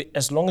industry,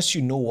 as long as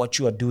you know what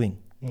you are doing,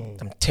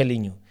 I'm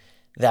telling you,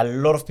 there are a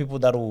lot of people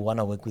that will want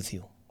to work with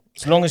you.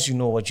 As long as you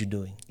know what you're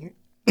doing.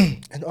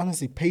 And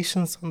honestly,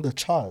 patience on the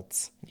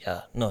charts.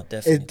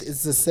 Definitely.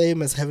 It's the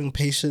same as having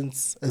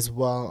patience as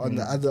well on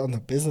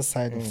the business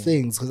side of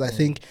things. Because I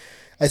think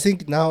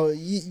now,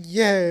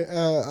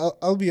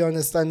 I'll be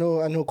honest. I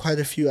know quite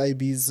a few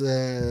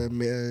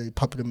IBs,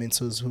 popular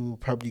mentors, who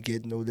probably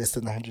get no less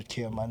than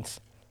 100K a month.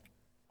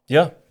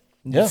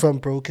 From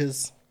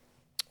brokers.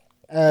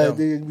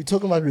 We're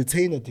talking about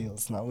retainer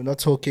deals now. We're not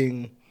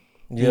talking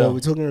You know, we're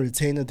talking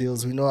retainer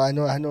deals. We know, I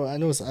know.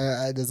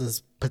 There's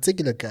this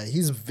particular guy.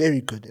 He's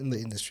very good in the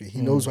industry.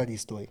 He knows what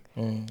he's doing.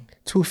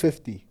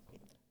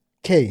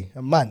 250K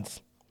a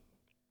month.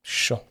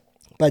 Sure.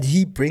 But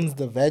he brings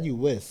the value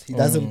with. He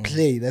doesn't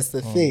play. That's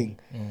the thing.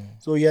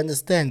 So you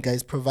understand,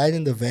 guys,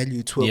 providing the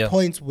value to a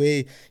point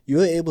where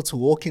you're able to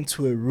walk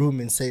into a room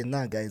and say,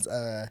 nah, guys,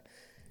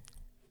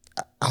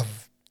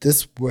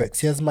 this works.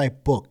 Here's my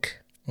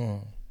book.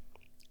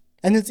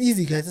 And it's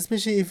easy, guys,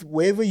 especially if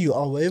wherever you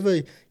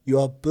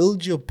are,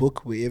 build your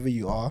book wherever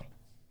you are.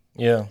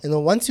 Yeah. And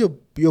then once your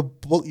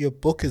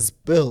book is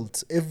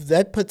built, if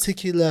that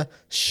particular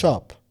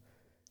shop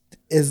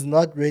is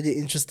not really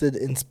interested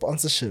in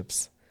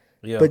sponsorships,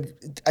 but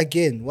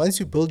again, once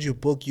you build your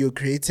book, you're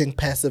creating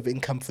passive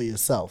income for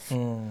yourself.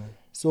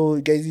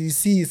 So, guys, you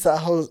see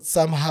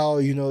somehow,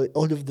 you know,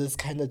 all of this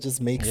kind of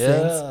just makes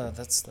sense. Yeah,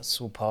 that's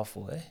so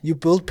powerful, eh? You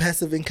build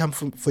passive income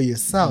for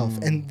yourself,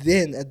 and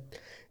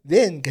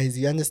then, guys,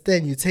 you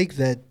understand. You take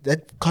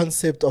that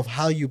concept of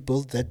how you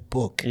build that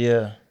book.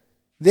 Yeah.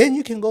 Then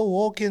you can go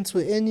walk into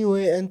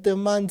anywhere and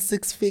demand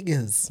 6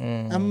 figures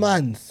a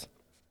month.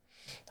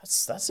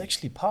 That's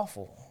actually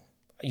powerful.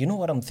 You know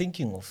what I'm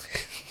thinking of?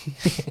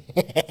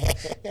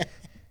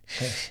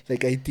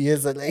 Like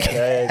ideas are like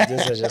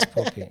ideas are just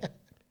popping.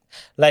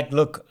 Like,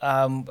 look,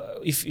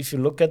 if you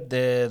look at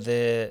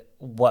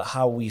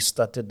how we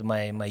started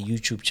my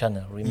YouTube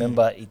channel,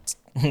 remember it.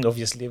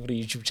 Obviously,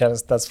 every YouTube channel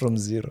starts from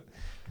zero.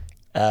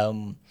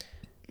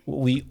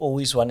 We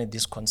always wanted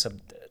this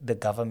concept: the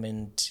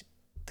government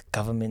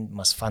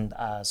must fund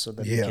us so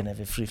that we can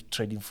have a free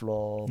trading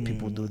floor.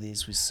 People do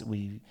this.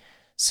 We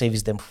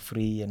service them for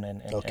free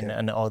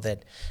and all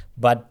that.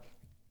 But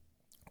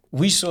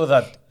we saw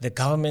that the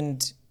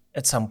government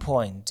at some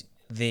point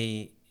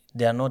they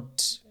are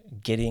not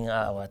getting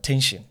our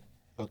attention.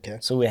 Okay.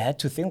 So we had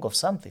to think of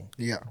something.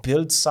 Yeah.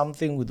 Build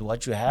something with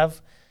what you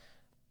have.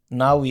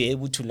 Now we're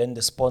able to land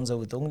a sponsor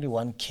with only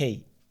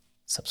 1K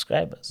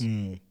subscribers.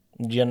 Do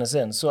you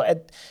understand? So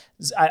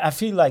I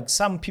feel like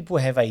some people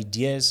have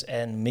ideas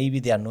and maybe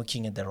they are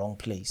knocking at the wrong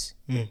place.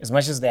 As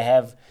much as they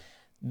have,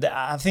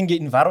 I think the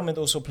environment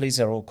also plays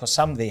a role because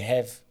some they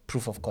have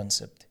proof of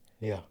concept.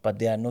 Yeah. But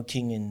they are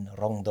knocking in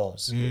wrong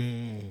doors.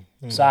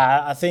 So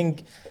I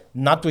think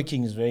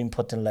networking is very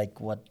important,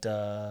 like what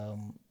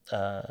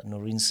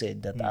Noreen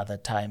said that other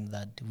time,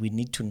 that we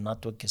need to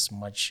network as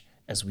much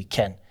as we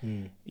can.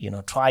 You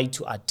know, try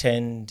to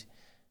attend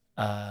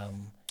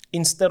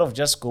instead of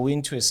just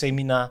going to a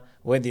seminar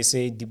where they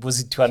say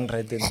deposit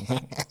 200 and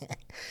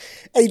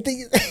I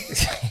think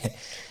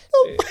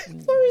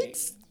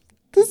it's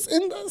this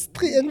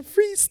industry and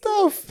free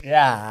stuff.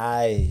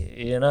 Yeah,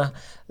 you know.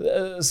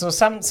 So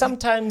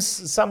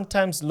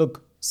sometimes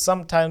look,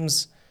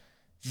 sometimes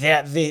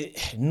the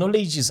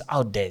knowledge is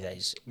out there,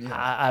 guys.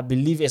 I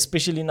believe,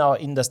 especially in our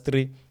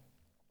industry,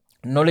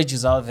 knowledge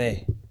is out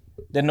there.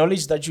 The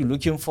knowledge that you're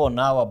looking for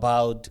now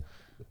about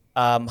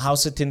how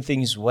certain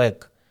things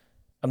work,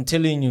 I'm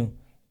telling you,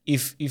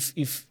 if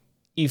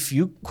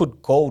you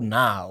could go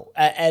now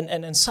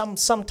and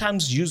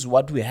sometimes use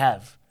what we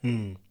have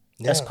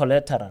as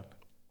collateral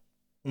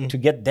to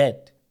get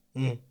that,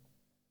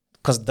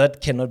 because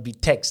that cannot be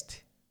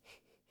taxed.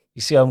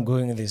 You see how I'm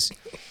going with this?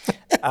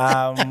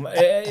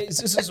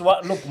 This is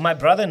what, look, my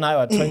brother and I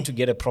are trying to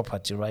get a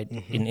property, right,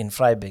 in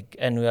Freiburg.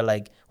 And we are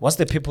like, what's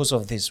the purpose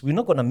of this? We're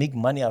not going to make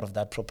money out of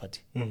that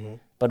property.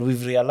 But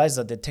we've realized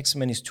that the tax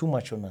man is too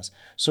much on us.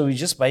 So we're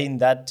just buying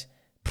that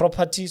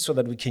property so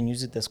that we can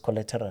use it as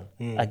collateral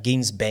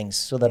against banks,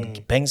 so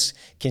that banks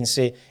can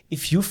say,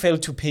 if you fail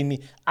to pay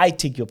me, I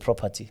take your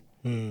property.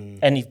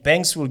 And if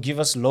banks will give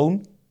us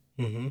loan,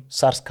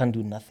 SARS can't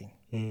do nothing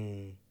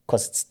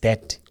because it's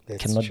debt.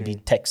 That's cannot true. Be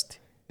taxed.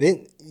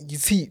 Then you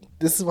see,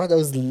 this is what I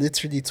was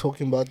literally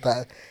talking about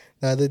the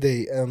other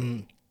day.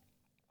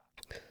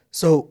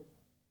 So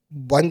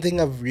one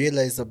thing I've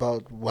realized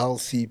about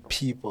wealthy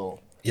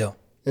people,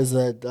 is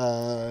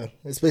that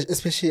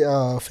especially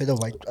our fellow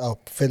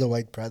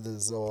white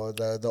brothers or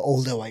the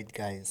older white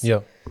guys,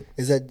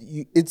 is that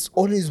it's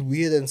always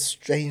weird and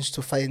strange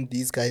to find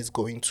these guys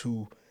going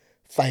to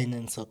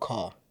finance a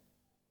car.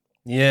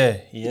 Yeah.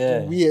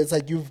 It's weird. It's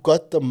like you've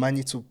got the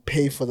money to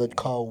pay for that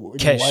car.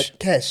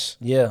 Cash.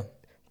 Yeah.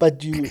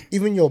 But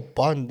even your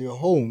bond, your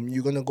home,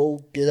 you're going to go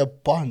get a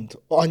bond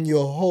on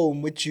your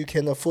home, which you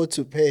can afford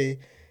to pay,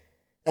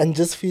 and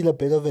just feel a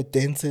bit of a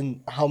dent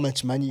in how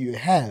much money you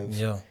have.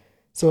 Yeah.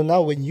 So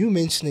now when you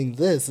mentioning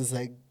this, it's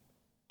like,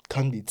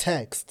 can't be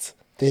taxed.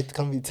 Debt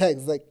can't be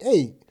taxed. Like,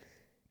 hey,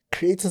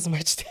 create as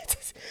much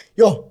debt.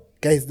 Yo,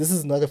 guys, this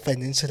is not a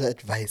financial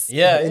advice.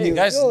 Yeah, hey,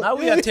 guys, now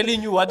we are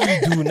telling you what we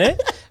do, ne?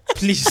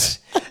 Please,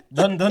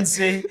 don't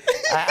say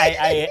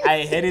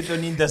I heard it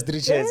on industry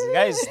chats.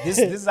 Guys, this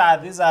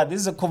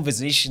is a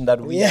conversation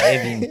that we are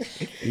having.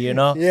 you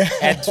know. Yeah.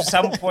 And to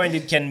some point,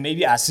 it can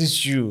maybe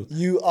assist you.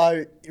 You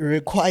are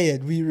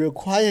required. We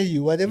require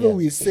you. Whatever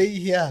we say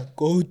here,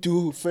 go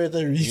do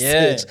further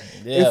research.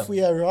 Yeah. If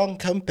we are wrong,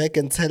 come back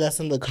and tell us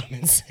in the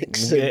comment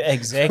section. Yeah,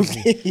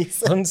 exactly. Please.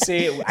 Don't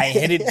say I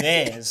had it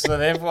there, so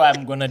therefore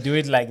I'm gonna do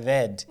it like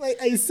that. Like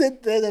I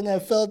said that, and I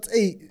felt,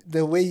 hey,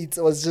 the weight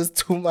was just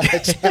too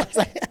much.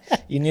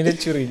 You needed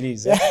to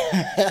release.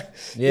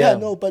 Yeah,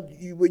 no, but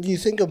when you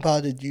think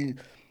about it,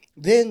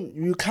 then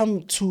you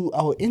come to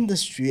our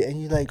industry and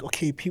you're like,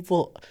 okay,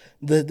 people,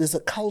 there's a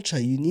culture.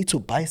 You need to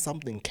buy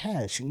something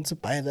cash. You need to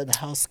buy that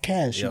house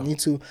cash. Yeah. You need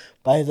to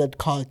buy that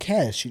car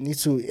cash. You need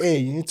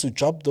to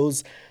drop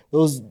those.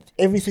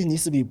 Everything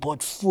needs to be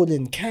bought full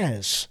in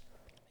cash.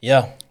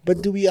 Yeah.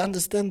 But do we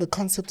understand the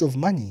concept of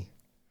money?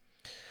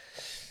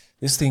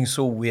 This thing is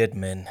so weird,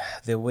 man.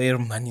 The way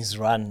money's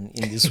run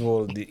in this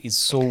world is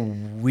so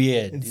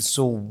weird. It's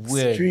so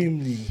weird.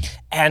 Extremely.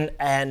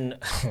 And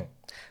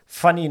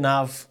funny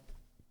enough,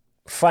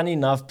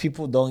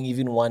 people don't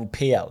even want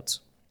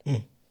payouts.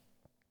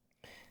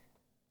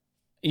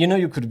 You know,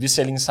 you could be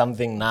selling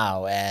something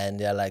now and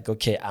they're like,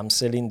 okay, I'm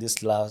selling this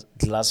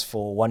glass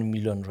for 1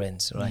 million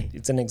rands, right?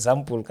 It's an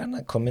example, kind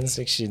of comment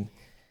section.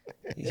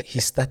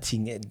 He's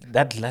starting,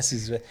 that glass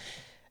is,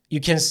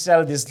 you can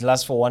sell this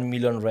glass for 1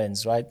 million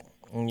rands, right?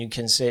 And you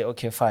can say,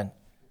 okay, fine.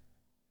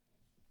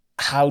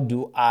 How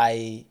do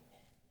I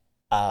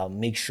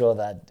make sure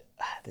that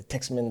the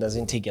taxman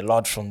doesn't take a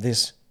lot from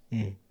this?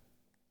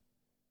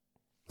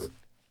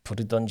 Put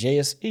it on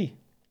JSE.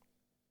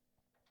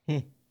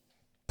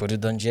 Put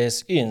it on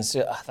JSE and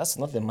say, that's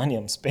not the money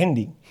I'm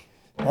spending.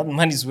 That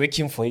money is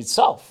working for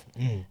itself.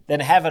 Then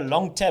have a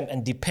long term,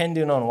 and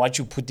depending on what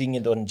you're putting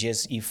it on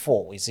JSE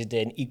for, is it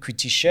an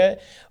equity share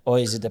or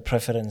is it a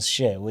preference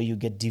share where you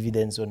get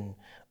dividends on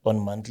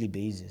monthly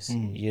basis,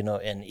 you know,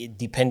 and it,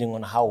 depending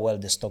on how well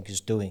the stock is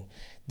doing.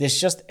 There's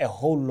just a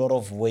whole lot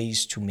of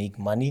ways to make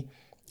money,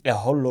 a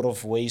whole lot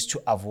of ways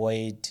to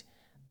avoid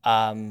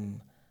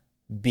money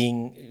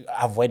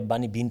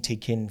being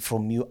taken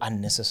from you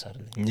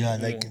unnecessarily. Yeah,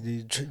 like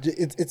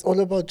it's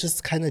all about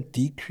just kind of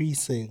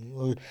decreasing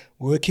or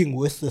working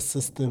with the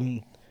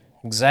system.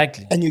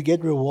 Exactly. And you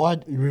get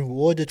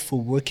rewarded for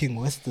working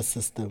with the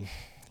system.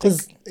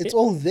 Because it's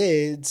all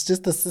there. It's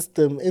just a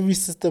system. Every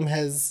system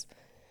has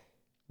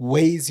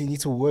ways you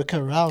need to work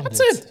around. That's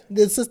it.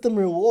 The system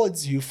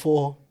rewards you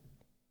for...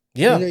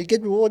 Yeah. You know, you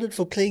get rewarded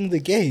for playing the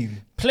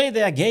game. Play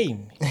their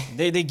game.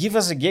 they give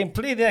us a game.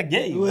 Play their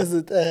game. Who was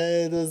it?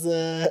 It was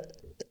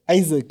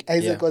Isaac.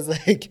 Isaac was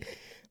like,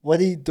 what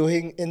are you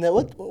doing in the...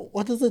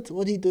 What is it?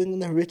 What are you doing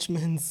in a rich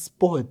man's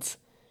sport?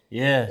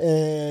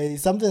 Yeah.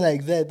 Something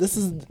like that.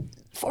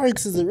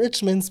 Forex is a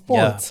rich man's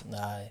sport.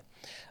 Yeah.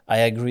 I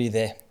agree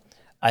there.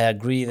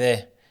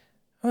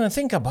 Well,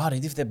 think about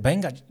it. If the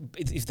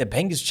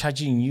bank is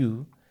charging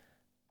you,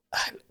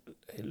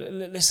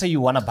 let's say you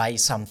want to buy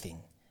something,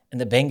 and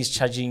the bank is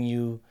charging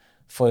you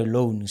for a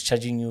loan, is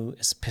charging you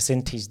a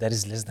percentage that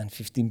is less than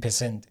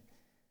 15%.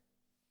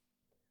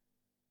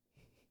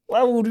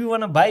 Why would you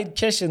want to buy it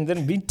cash and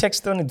then be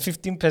taxed on it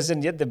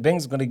 15%, yet the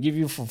bank's going to give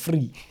you for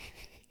free?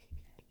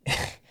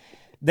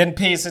 Then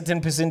pay a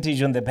certain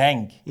percentage on the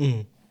bank.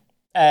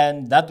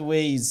 And that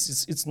way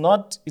it's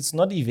not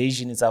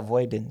evasion, it's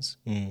avoidance.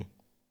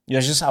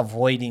 You're just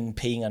avoiding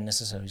paying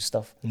unnecessary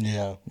stuff.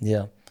 Yeah.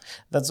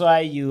 That's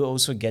why you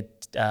also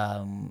get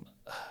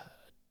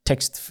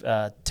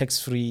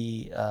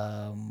tax-free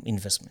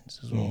investments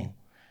as well,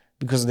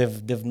 because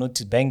they've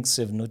noticed, banks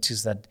have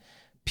noticed that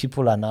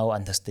people are now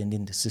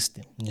understanding the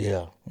system.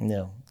 Yeah.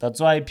 That's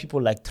why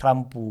people like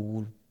Trump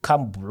will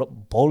come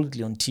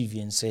boldly on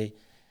TV and say,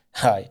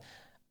 "Hi,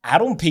 I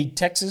don't pay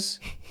taxes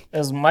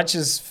as much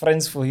as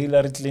friends for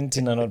Hillary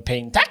Clinton are not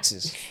paying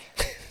taxes."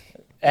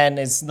 And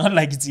it's not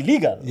like it's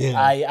illegal.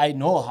 I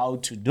know how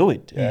to do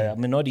it.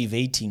 I'm not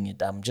evading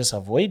it. I'm just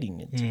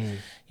avoiding it.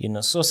 You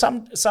know. So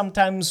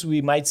sometimes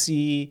we might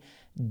see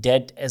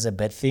debt as a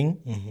bad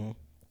thing,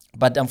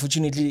 but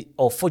unfortunately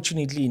or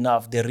fortunately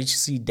enough, the rich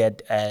see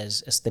debt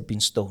as a stepping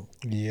stone.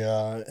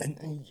 Yeah,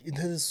 and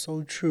that is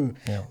so true.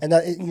 Yeah. And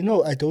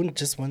I don't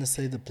just want to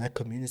say the black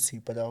community,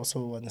 but I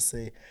also want to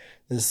say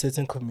there's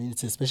certain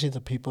communities, especially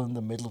the people in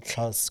the middle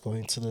class,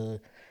 going to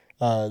the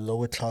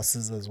lower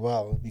classes as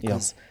well,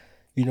 because.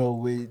 You know,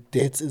 where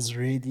debt is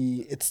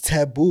really, it's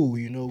taboo.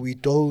 You know, we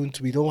don't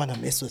want to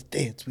mess with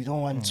debt. We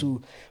don't want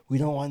to.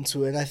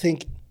 And I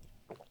think,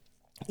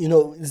 you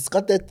know, it's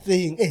got that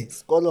thing,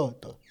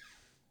 skoloto.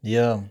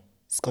 Yeah.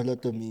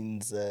 Skoloto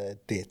means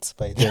debt,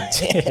 by the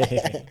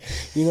way.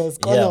 You know,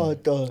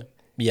 skoloto.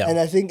 Yeah. And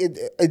I think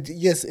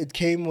it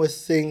came with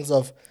things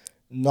of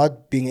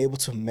not being able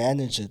to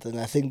manage it. And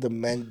I think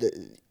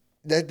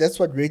that's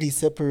what really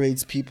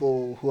separates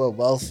people who are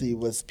wealthy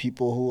with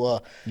people who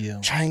are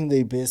trying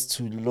their best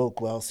to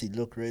look wealthy,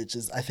 look rich.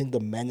 Is I think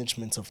the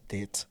management of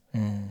debt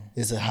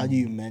is how do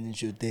you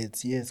manage your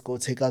debts? Yes, go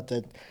take out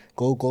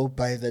go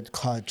buy that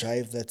car,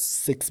 drive that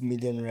 6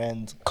 million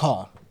rand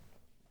car.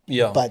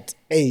 Yeah. But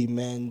hey,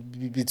 man,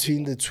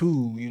 between the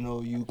two, you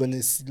know, you're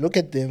gonna look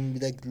at them, be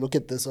like, look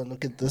at this one,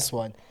 look at this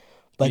one.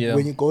 But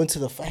when you go into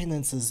the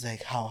finances,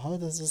 like how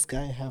does this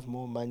guy have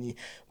more money,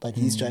 but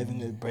he's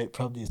driving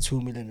probably a 2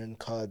 million rand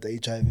car, they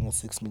driving a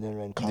 6 million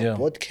rand car,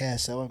 bought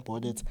cash, that one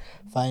bought it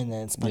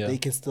finance, but they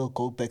can still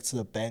go back to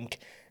the bank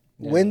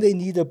when they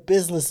need a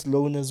business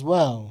loan as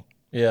well.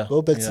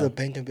 Go back to the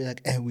bank and be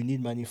like, we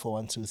need money for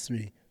 1, 2,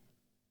 3.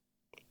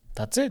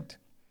 That's it.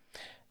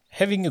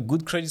 Having a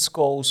good credit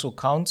score also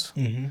counts.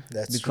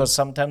 That's because true.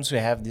 Sometimes we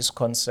have this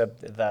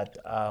concept that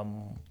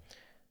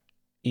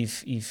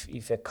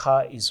if a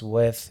car is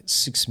worth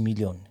 6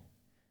 million,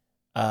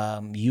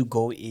 you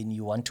go in,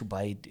 you want to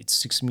buy it, it's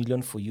 6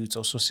 million for you, it's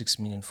also 6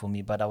 million for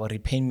me, but our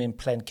repayment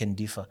plan can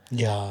differ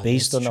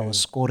based on our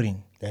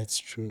scoring. That's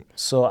true.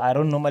 So I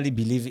don't normally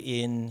believe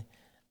in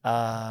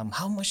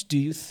how much do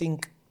you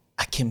think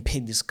I can pay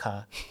this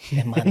car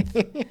a month?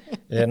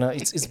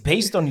 It's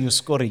based on your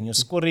scoring. Your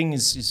scoring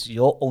is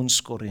your own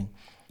scoring.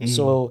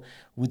 So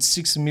with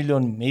 6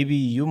 million,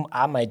 maybe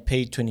I might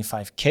pay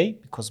 25K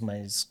because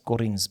my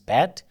scoring is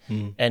bad,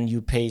 and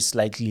you pay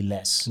slightly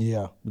less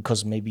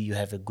because maybe you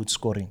have a good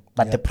scoring,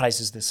 but the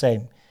price is the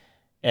same.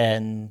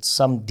 And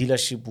some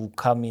dealership will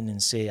come in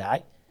and say,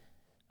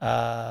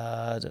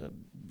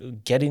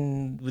 get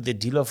in with the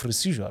deal of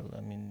residual.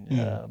 I mean,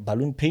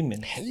 balloon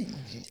payment. Hey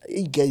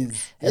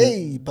guys,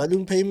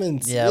 balloon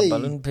payments.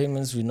 Balloon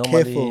payments. We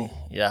normally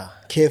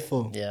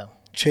careful.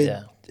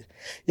 Trade.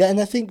 Yeah, and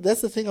I think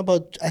that's the thing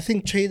I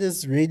think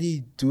traders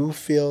really do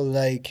feel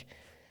like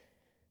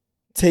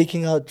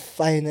taking out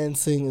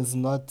financing is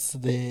not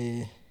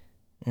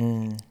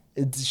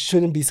it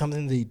shouldn't be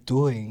something they're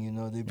doing,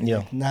 They'd be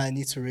like, I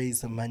need to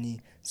raise the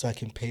money so I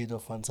can pay it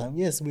off on time.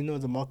 Yes, we know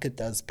the market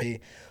does pay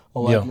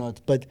or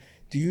whatnot, but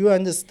do you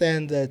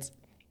understand that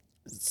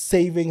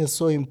saving is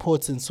so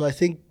important? So I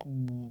think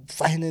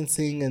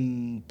financing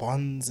and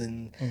bonds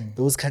and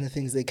those kind of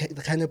things, they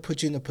kind of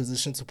put you in a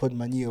position to put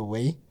money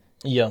away.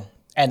 Yeah,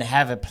 and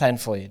have a plan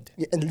for it.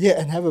 And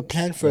have a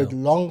plan for it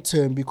long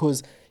term,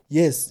 because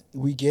yes,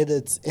 we get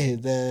it.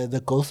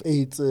 The Golf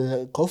 8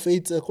 R,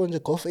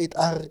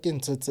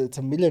 it's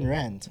a million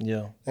rand.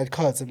 Yeah, that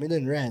car, it's a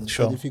million rand.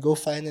 Sure. But if you go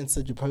finance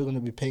it, you're probably going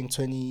to be paying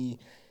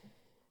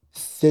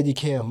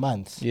 30K a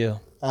month. Yeah.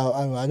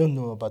 I don't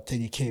know about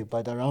 30K,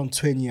 but around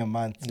 20 a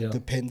month,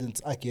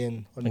 dependent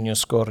again on your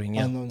scoring,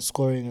 on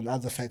scoring and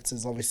other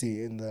factors,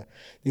 obviously in the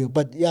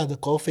but the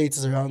Golf 8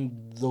 is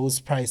around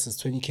those prices,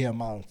 20K a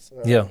month.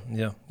 Yeah.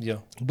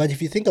 But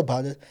if you think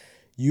about it,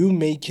 you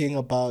making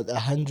about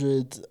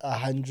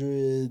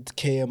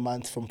 100K a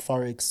month from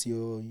Forex,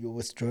 you're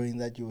withdrawing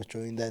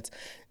that.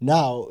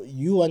 Now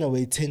you want to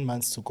wait 10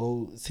 months to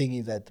go,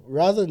 thinking that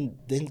rather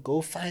than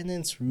go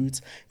finance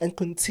route and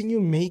continue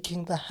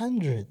making the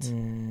 100.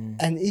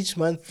 And each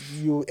month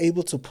you're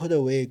able to put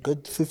away a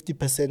good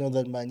 50% of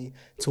that money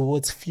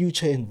towards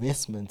future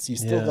investments. You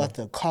still got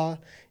the car,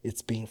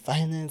 it's being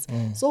financed.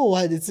 So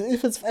what?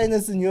 If it's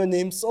financed in your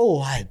name, so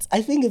what?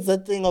 I think it's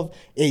that thing of,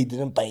 hey, he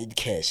didn't buy it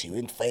cash, he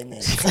went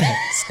finance.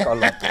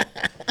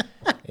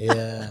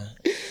 Yeah.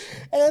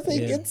 And I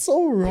think it's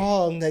so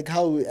wrong,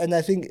 and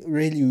I think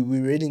we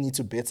really need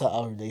to better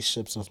our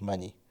relationships with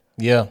money.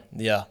 Yeah,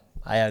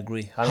 I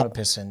agree,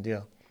 100%.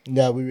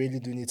 Yeah, we really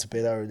do need to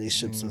better our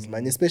relationships with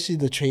money, especially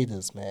the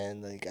traders,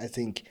 man. Like, I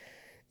think,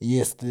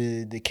 yes,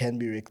 there can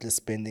be reckless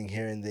spending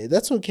here and there.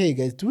 That's okay,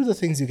 guys. Do the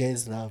things you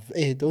guys love.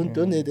 Hey, don't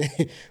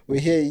we're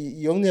here.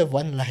 You only have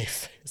one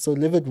life, so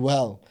live it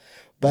well.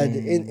 But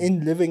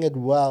in living it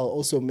well,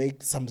 also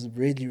make some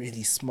really,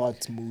 really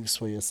smart moves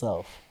for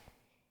yourself.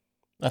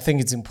 I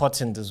think it's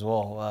important as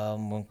well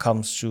when it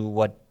comes to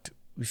what,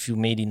 if you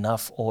made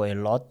enough or a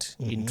lot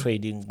in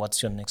trading,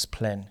 what's your next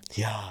plan?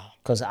 Yeah.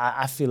 Because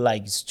I feel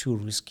like it's too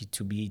risky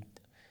to be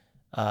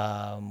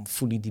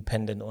fully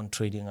dependent on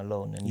trading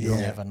alone, and you don't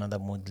have another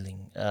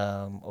modeling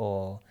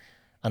or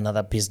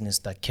another business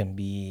that can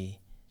be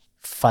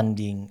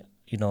funding,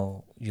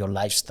 your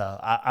lifestyle.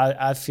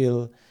 I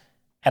feel,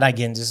 and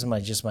again, this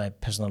is just my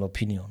personal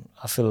opinion,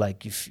 I feel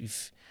like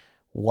if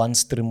one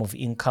stream of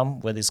income,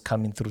 whether it's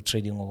coming through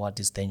trading or what,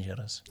 is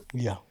dangerous.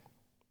 Yeah.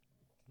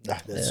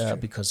 That's true.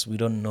 Because we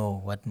don't know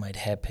what might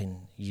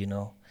happen,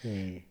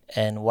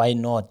 And why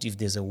not if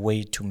there's a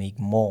way to make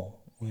more?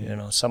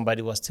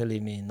 Somebody was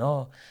telling me,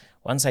 no,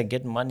 once I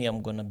get money,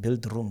 I'm going to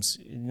build rooms,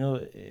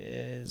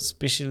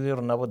 especially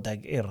about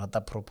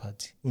rata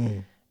property.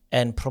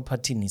 And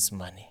property needs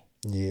money.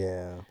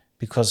 Yeah.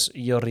 Because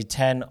your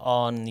return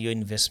on your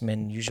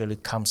investment usually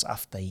comes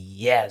after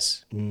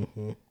years.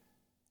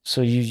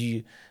 So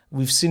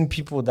we've seen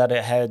people that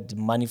had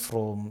money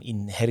from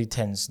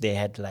inheritance. They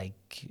had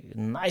like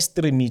nice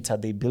 3 meter.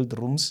 They built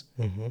rooms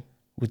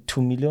with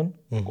 2 million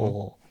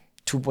or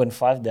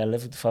 2.5. They're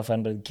left with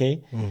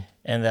 500K.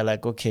 And they're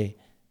like, okay,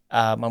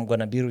 I'm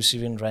going to be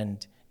receiving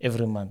rent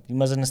every month. You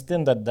must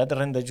understand that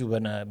rent that you're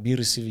going to be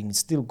receiving is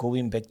still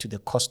going back to the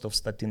cost of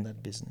starting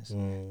that business.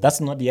 That's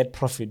not yet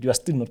profit. You are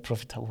still not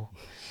profitable.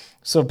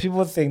 So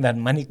people think that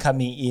money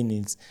coming in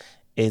is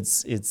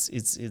it's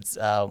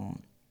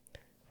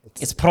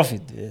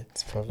profit.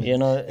 It's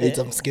profit.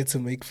 I'm scared to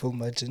make full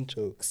margin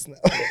jokes now.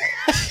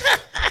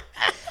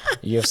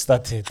 You've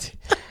started.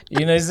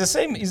 You know, it's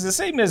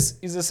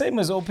the same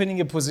as opening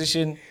a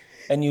position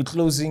and you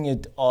closing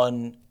it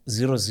on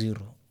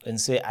 0-0 and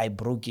say I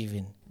broke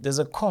even. There's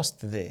a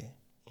cost there.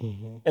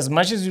 Mm-hmm. As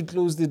much as you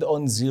closed it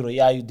on 0,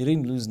 you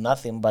didn't lose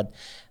nothing, but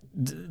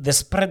the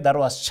spread that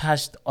was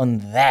charged on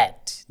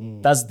that,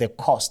 that's the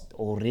cost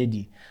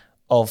already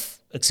of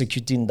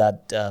executing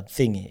that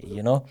thing,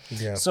 you know?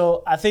 Yeah.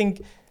 So I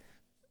think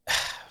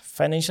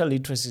financial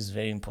literacy is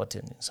very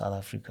important in South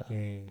Africa.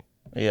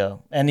 Yeah.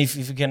 And if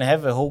you can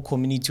have a whole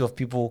community of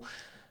people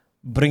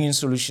bringing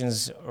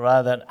solutions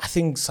rather than, I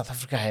think South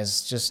Africa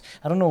has just,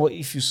 I don't know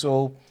if you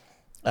saw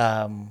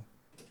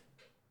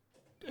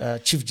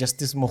Chief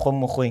Justice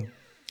Mogoeng.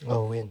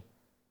 Oh, when?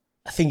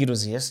 I think it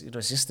was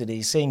yesterday.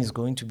 He's saying he's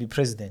going to be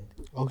president.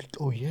 Oh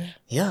yeah?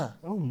 Yeah.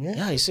 Oh, yeah?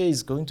 Yeah, he said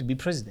he's going to be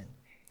president.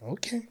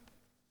 Okay.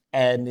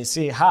 And they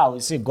say, how? They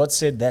say God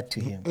said that to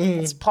him.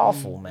 That's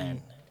powerful,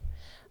 man.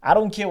 I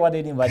don't care what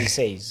anybody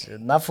says.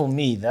 Not for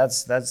me.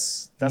 That's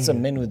a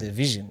man with a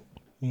vision.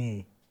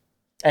 And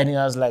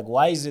I was like,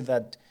 why is it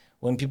that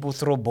when people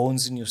throw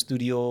bones in your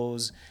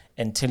studios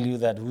and tell you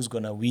that who's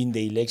going to win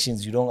the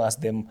elections, you don't ask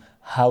them,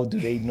 how do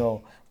they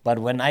know? But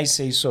when I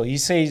say so, he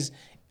says,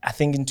 I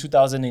think in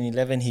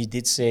 2011, he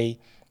did say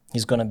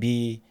he's going to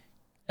be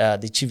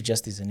the Chief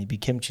Justice, and he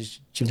became Chief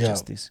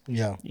Justice.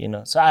 Yeah. You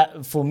know,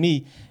 so for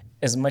me,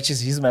 as much as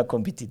he's my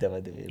competitor,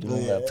 by the way,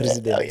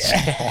 president,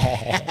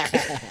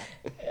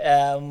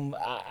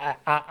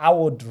 I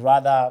would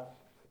rather,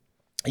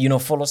 you know,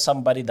 follow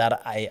somebody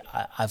that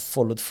I've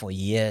followed for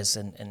years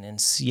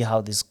and see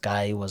how this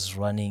guy was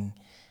running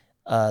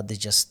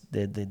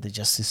the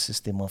justice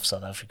system of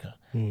South Africa.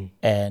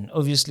 And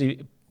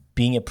obviously,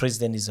 being a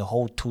president is a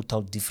whole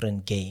total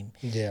different game.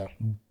 Yeah.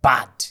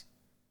 But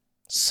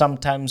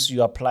sometimes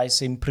you apply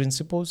same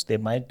principles. They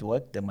might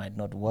work, they might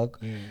not work.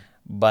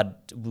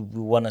 But we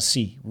want to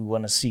see. We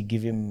want to see.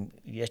 Give him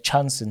a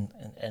chance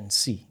and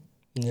see.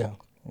 Yeah.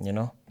 You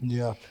know?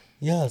 Yeah.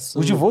 Yeah. So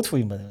would you vote for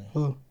him, by the way?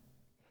 Who?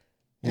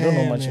 You don't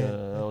know much.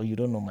 You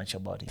don't know much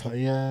about it.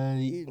 Yeah,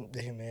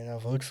 hey man, I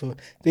vote for.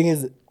 Thing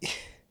is,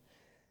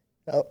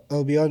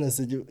 I'll be honest.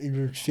 It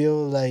would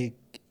feel like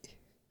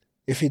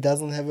if he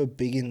doesn't have a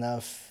big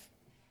enough,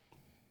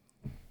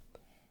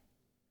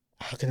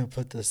 how can I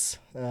put this?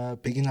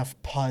 Big enough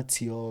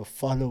party or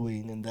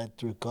following in that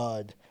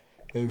regard,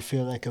 it would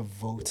feel like a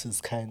vote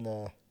is kind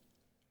of.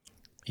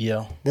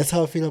 Yeah. That's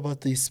how I feel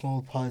about these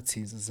small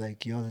parties. It's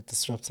like, yo, the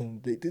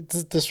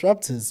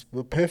disruptors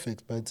were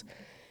perfect, but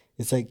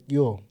it's like,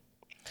 yo,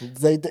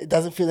 it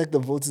doesn't feel like the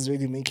vote is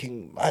really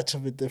making much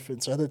of a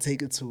difference. Rather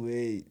take it to where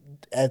it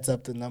adds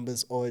up the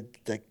numbers or it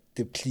like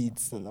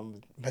depletes the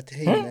numbers. But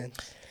hey, man.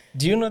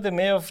 Do you know the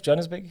mayor of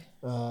Johannesburg?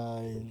 I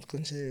am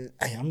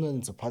not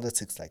into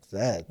politics like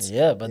that.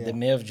 Yeah, but the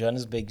mayor of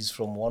Johannesburg is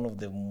from one of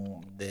the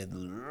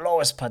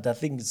lowest part. I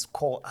think it's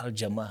called Al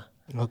Jama.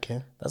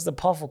 Okay. That's the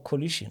powerful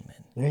coalition,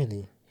 man.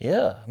 Really?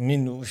 Yeah. I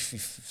mean,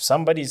 if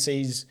somebody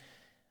says,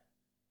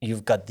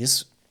 you've got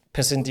this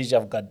percentage,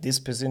 I've got this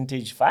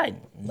percentage,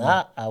 fine.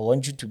 Nah, I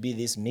want you to be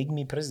this, make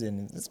me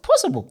president. It's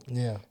possible.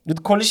 Yeah.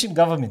 With coalition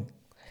government.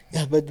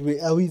 Yeah, but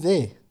are we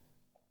there?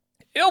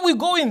 Yeah, we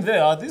go in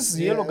there. These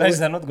yellow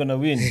guys are not gonna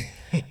win.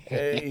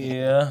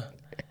 Yeah.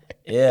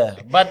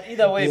 But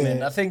either way,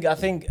 man, I think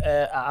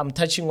I'm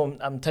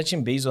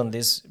touching base on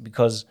this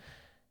because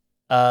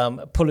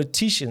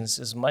politicians,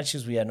 as much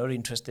as we are not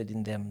interested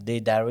in them, they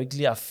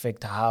directly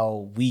affect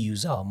how we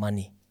use our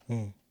money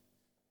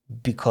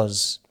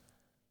because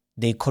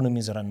the economy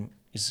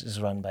is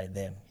run by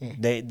them.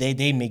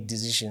 They make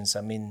decisions.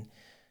 I mean,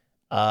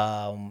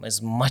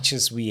 as much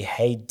as we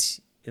hate,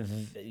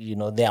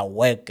 their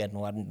work and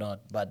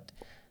whatnot, but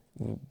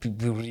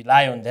we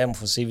rely on them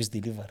for service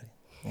delivery.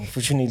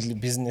 Unfortunately,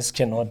 business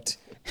cannot.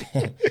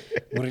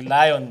 We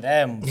rely on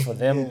them for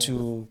them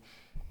to,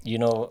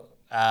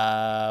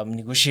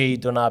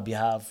 negotiate on our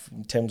behalf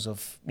in terms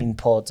of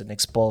imports and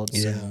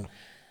exports. And,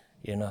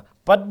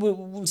 but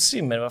we'll see,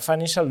 man.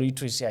 Financial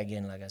literacy,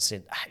 again, like I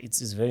said,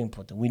 it's very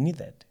important. We need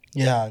that.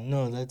 Yeah,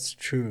 no, that's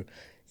true.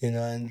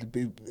 And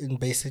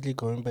basically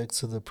going back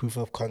to the proof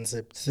of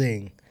concept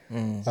thing,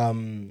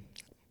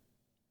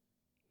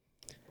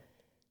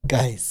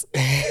 guys,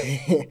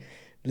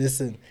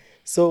 listen.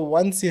 So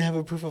once you have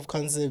a proof of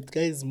concept,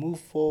 guys, move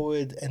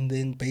forward, and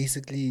then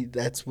basically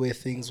that's where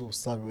things will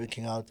start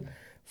working out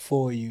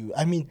for you.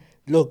 I mean,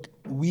 look,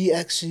 we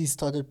actually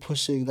started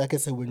pushing, like I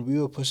said, when we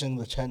were pushing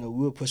the channel,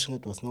 we were pushing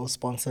it with no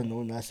sponsor,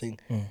 no nothing,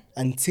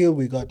 until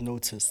we got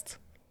noticed.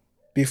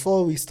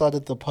 Before we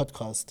started the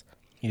podcast,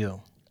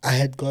 I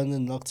had gone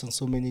and knocked on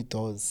so many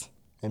doors,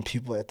 and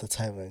people at the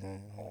time,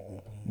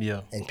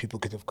 and people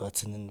could have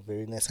gotten in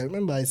very nice. I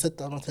remember I sat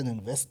down with an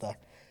investor,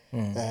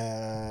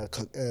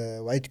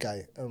 white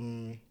guy,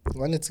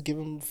 wanted to give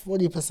him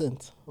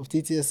 40% of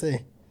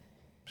TTSA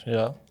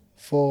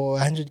for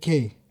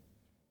 100K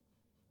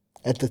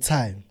at the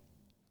time.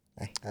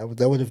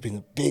 That would have been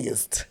the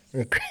biggest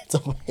regret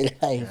of my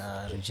life.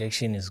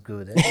 Rejection is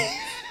good. Eh?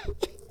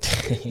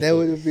 That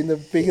would have been the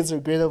biggest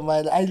regret of my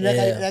life.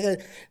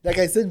 Like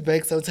I said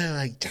back sometimes,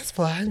 like, just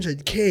for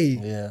 100K.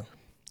 Yeah.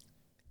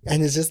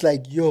 And it's just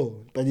like,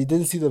 yo, but he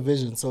didn't see the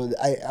vision. So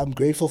I'm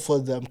grateful for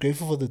the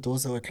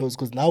doors that were closed,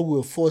 because now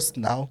we're forced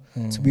now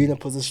to be in a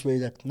position where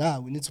like, nah,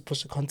 we need to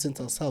push the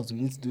content ourselves. We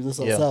need to do this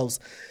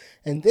ourselves.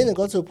 And then it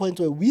got to a point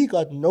where we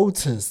got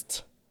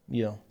noticed.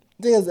 Yeah.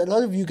 There's a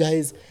lot of you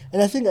guys,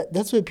 and I think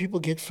that's where people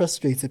get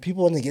frustrated.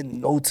 People want to get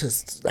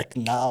noticed like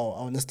now.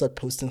 I want to start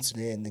posting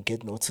today and then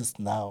get noticed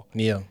now.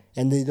 Yeah.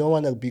 And they don't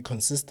want to be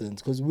consistent,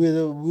 because we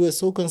were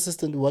so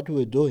consistent with what we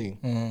were doing.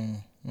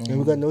 And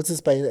we got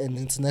noticed by an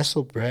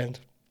international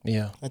brand.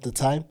 Yeah. At the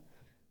time.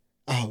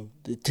 Oh,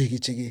 the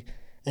Chiggy.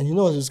 And you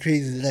know what was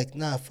crazy? They're like,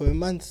 nah, for a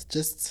month,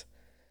 just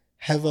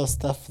have our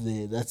stuff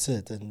there. That's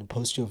it. And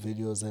post your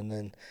videos and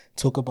then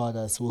talk about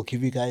us. We'll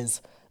give you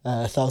guys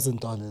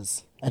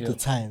 $1,000 at the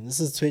time. This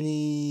is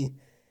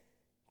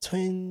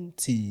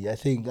 2020, I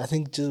think. I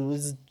think it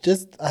was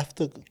just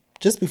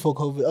before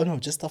COVID. Oh no,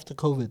 just after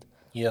COVID.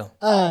 Yeah.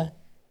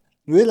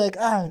 We were like,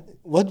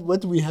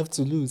 what do we have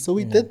to lose? So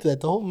we did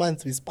that. The whole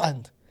month we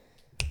spanned.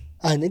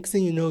 Next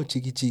thing you know,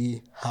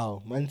 Chigi,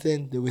 how? Month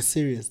end, they were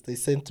serious. They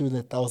sent through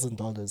the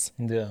 $1,000.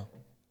 Yeah.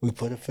 We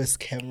put a first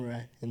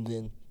camera, and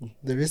then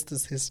the rest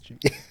is history.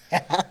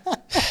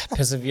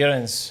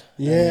 Perseverance.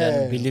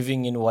 Yeah. And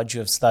believing in what you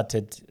have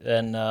started.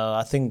 And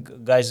I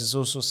think, guys, it's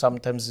also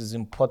sometimes it's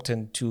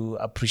important to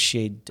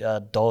appreciate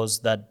doors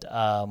that,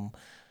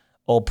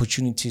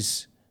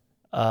 opportunities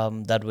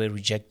that were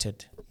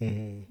rejected.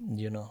 Mm-hmm.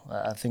 You know,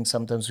 I think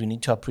sometimes we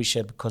need to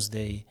appreciate, because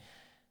they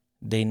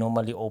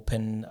normally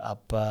open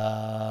up.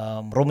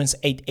 Romans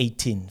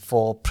 8:18,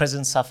 for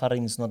present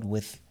suffering is not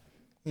worth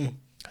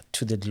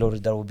to the glory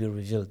that will be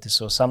revealed.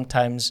 So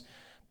sometimes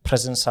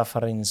present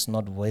suffering is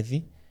not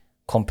worthy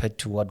compared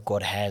to what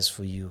God has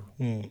for you.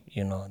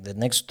 You know, the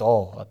next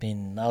door, I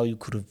mean, now you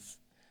could have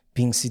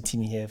been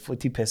sitting here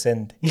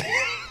 40%.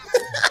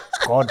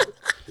 God.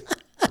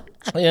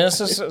 Yeah,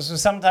 so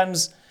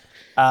sometimes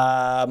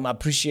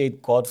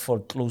appreciate God for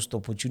closed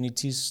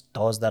opportunities,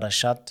 doors that are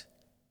shut.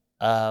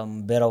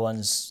 Better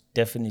ones,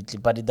 definitely,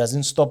 but it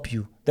doesn't stop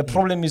you. The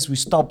problem is we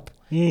stop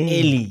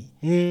early.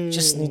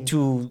 Just need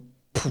to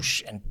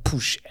push and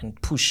push and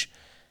push,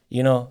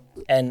 you know,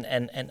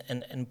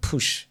 and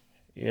push,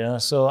 you know.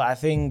 So I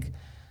think,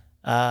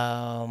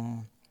 yeah,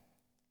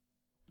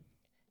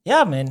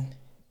 man,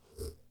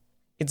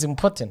 it's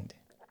important.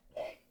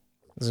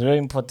 It's very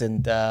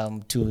important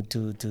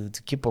to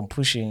keep on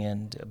pushing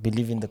and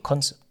believe in the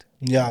concept.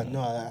 Yeah,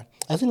 no,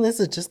 I think that's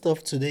the gist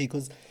of today,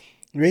 because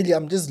really,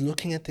 I'm just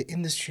looking at the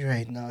industry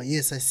right now.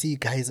 Yes, I see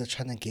guys are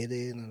trying to get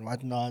in and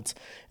whatnot.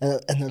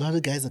 And a lot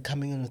of guys are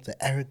coming in with the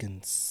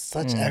arrogance.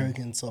 Such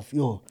arrogance of,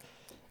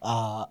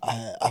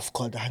 I've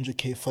got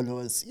 100K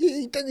followers.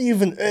 You didn't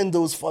even earn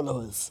those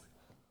followers.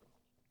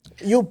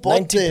 You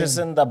bought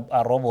 90% them.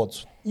 are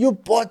robots. You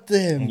bought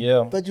them.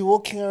 Yeah. But you're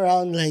walking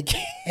around like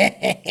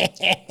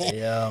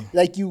yeah,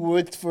 like you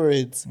worked for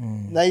it.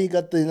 Now you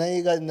got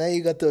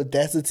the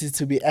audacity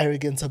to be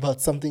arrogant about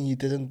something you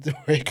didn't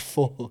work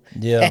for.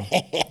 Yeah.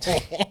 I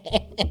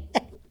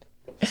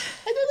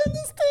don't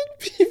understand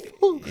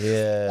people.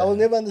 Yeah. I will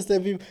never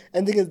understand people.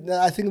 And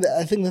I think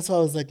that's why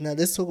I was like, now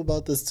let's talk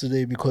about this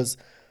today, because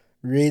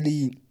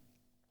really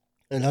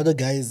a lot of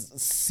guys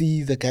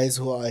see the guys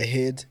who are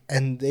ahead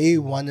and they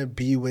want to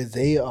be where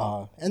they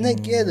are. And I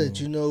get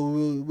it, you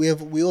know,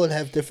 we all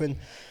have different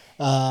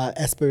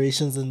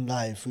aspirations in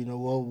life. You know,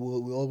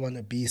 we all want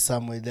to be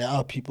somewhere. There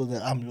are people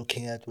that I'm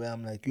looking at where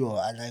I'm like,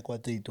 I like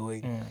what they're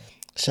doing.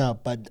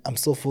 Sharp, but I'm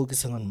still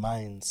focusing on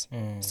minds.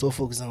 Still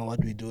focusing on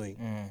what we're doing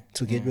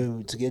to get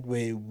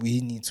where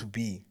we need to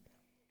be.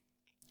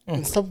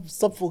 And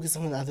stop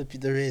focusing on other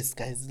people, the rest,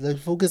 guys. Like,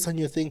 focus on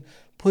your thing.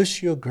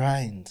 Push your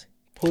grind.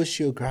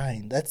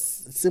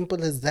 That's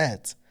simple as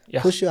that.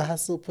 Yeah. Push your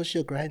hustle, push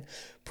your grind,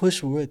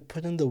 push work,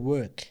 put in the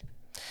work.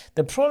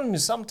 The problem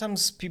is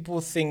sometimes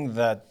people think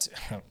that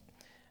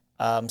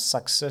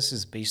success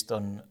is based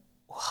on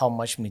how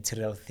much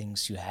material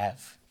things you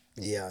have.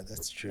 Yeah,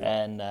 that's true.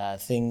 And I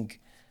think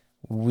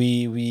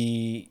you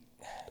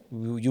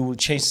will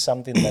chase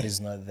something that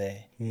is not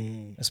there,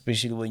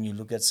 especially when you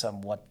look at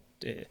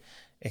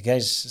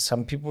guys,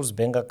 some people's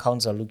bank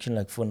accounts are looking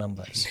like phone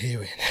numbers.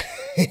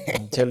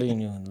 I'm telling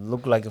you,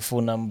 look like a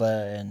phone number,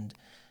 and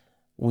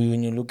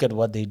when you look at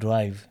what they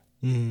drive,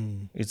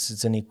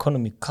 it's an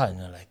economic car, and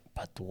you're like,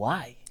 but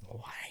why?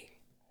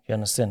 You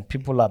understand?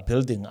 People are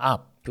building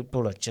up.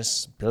 People are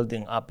just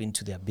building up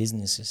into their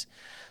businesses.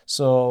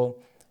 So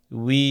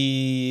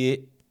some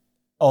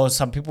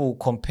people will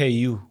compare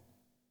you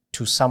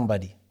to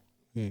somebody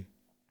and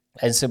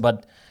say,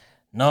 but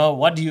no,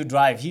 what do you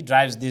drive? He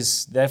drives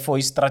this, therefore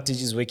his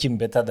strategy is working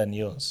better than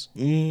yours.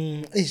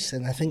 And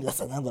I think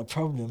that's another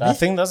problem. I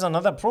think that's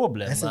another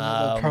problem. That's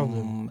another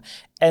problem.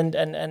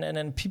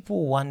 And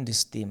people want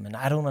this thing, and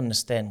I don't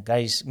understand.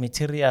 Guys,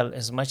 material,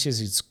 as much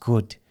as it's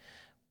good,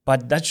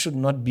 but that should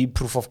not be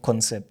proof of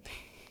concept.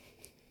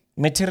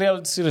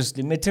 Material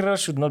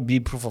should not be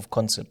proof of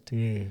concept.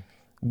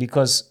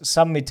 Because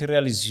some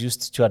material is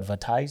used to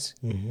advertise.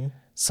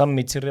 Some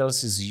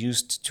materials is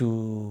used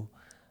to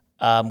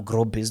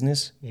grow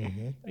business.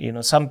 You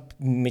know, some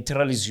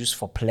material is used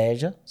for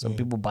pleasure. Some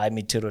people buy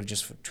material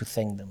just to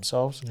thank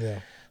themselves. Yeah.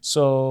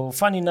 So,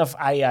 funny enough,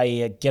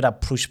 I get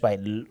approached by a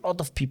lot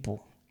of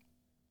people.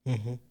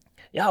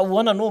 Yeah, I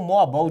want to know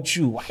more about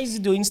you. Why is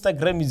it your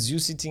Instagram is you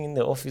sitting in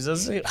the office? I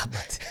say,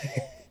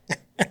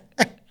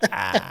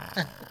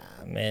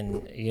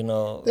 man, you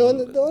know. They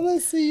want to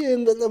see you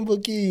in the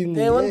Lamborghini.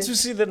 They want to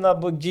see the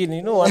Lamborghini.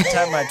 You know, one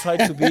time I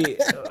tried to be,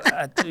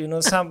 you know,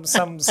 some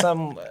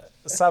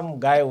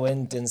guy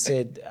went and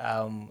said,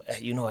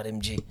 you know what,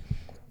 MJ?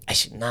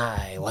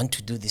 I want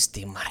to do this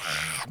thing, but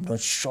I'm not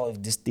sure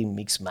if this thing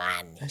makes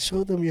money. I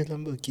showed them your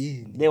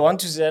Lamborghini. They want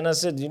to say, and I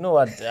said, you know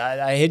what,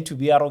 I hate to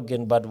be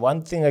arrogant, but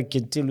one thing I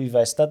can tell you, if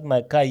I start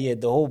my car here,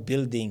 the whole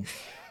building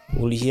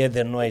will hear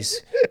the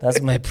noise. That's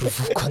my proof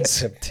of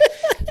concept.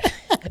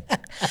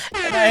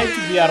 And I hate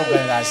to be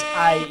arrogant, guys.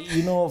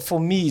 You know, for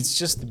me, it's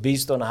just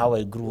based on how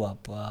I grew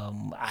up.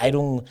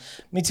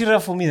 Material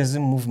for me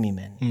doesn't move me,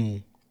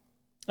 man.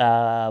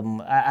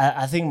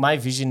 I think my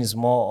vision is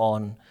more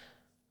on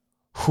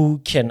who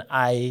can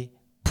I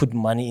put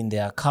money in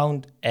their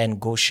account and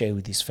go share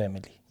with his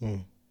family.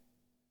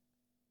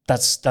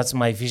 That's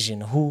my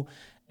vision.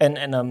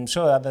 And I'm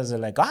sure others are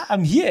like,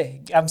 I'm here.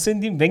 I'm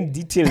sending bank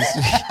details.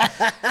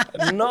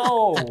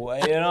 No,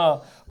 you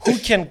know, who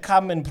can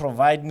come and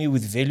provide me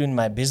with value in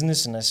my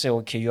business? And I say,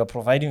 okay, you are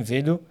providing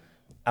value.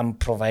 I'm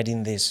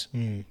providing this.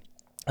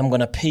 I'm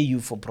going to pay you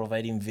for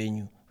providing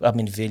value.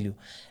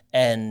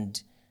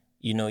 And,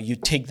 you know, you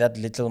take that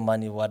little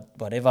money,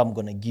 whatever I'm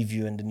going to give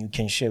you, and then you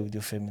can share with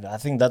your family. I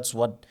think that's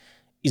what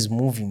is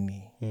moving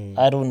me.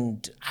 I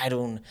don't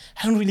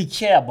really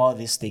care about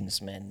these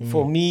things, man.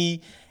 For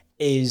me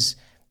is,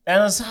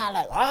 and it's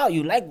like,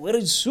 you like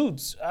wearing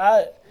suits.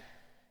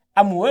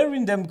 I'm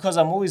wearing them because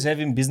I'm always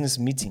having business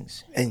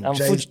meetings. And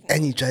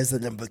he drives a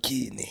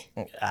Lamborghini.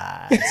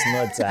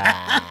 It's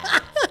not.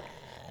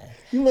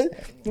 You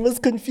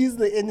must confuse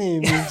the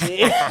enemy.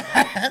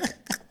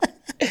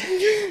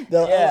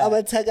 No, Yeah. I'm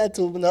attack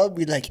to now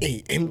be like,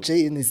 hey,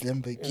 MJ in his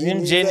Lamborghini.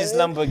 MJ in his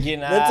Lamborghini.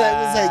 That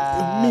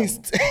time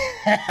it's like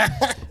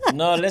missed.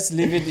 No, let's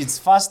leave it. It's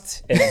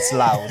fast and it's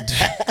loud.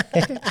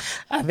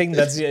 I think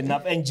that's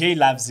enough. And Jay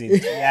loves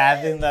it. Yeah,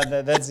 I think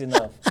that's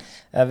enough.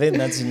 I think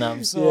that's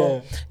enough.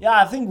 So,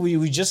 yeah, I think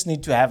we just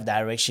need to have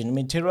direction.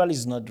 Material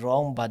is not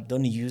wrong, but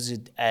don't use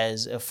it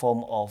as a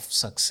form of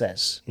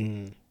success.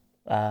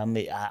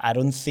 I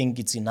don't think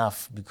it's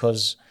enough,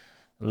 because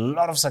a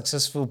lot of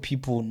successful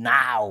people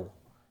now,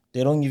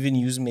 they don't even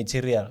use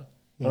material.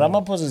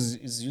 Ramaphosa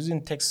is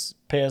using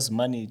taxpayers'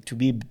 money to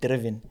be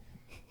driven.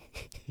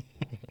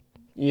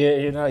 Yeah,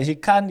 you know, he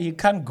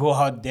can't go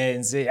out there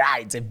and say,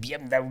 it's a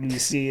BMW.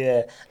 See,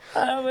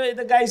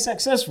 the guy is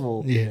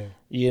successful. Yeah.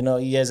 You know,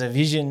 he has a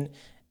vision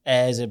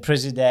as a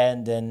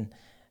president. And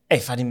hey,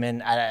 funny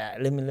man,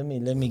 let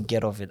me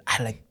get off it.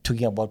 I like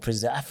talking about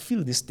president. I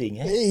feel this thing.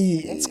 Eh?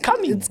 Hey, it's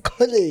coming. It's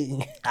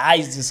calling.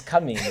 It's just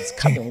coming. It's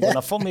coming. We're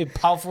gonna form a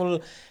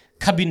powerful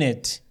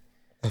cabinet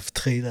Of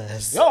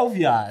traders.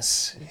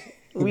 Obvious.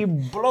 We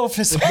blow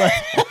first money.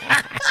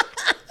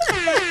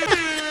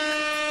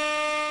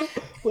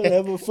 We'll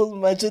have a full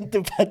margin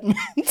department.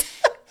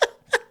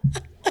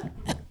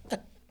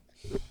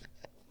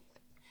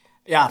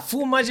 Yeah,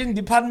 full margin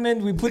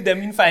department. We put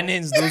them in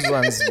finance. Those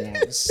ones.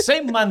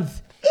 Same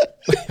month.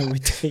 We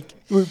take.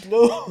 We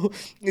blow.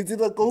 It's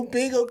either go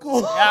big or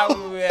go.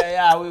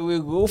 We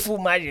go full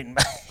margin.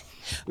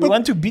 We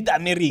want to beat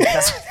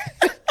America.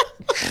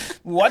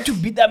 We want to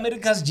beat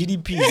America's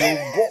GDP. We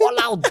go all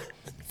out.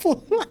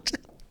 Full margin.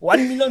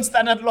 1 million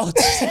standard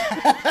lots.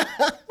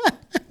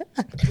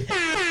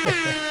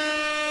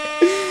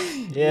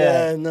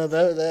 Yeah, no,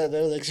 that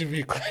would actually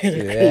be quite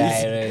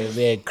crazy.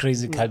 Be a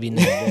crazy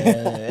cabinet.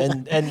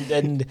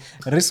 And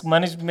risk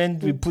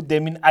management, we put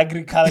them in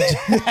agriculture.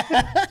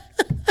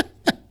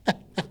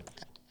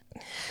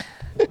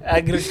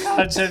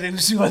 Agriculture, they will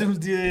see what we'll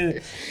do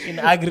in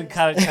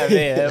agriculture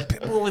there.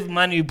 People with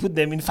money, we put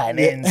them in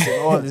finance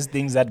and all these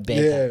things that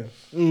better.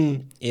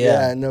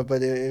 Yeah, no,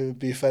 but it would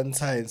be fun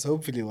times.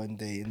 Hopefully one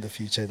day in the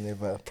future,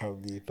 never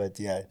probably. But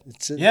yeah,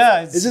 it's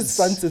just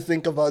fun to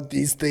think about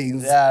these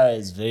things. Yeah,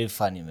 it's very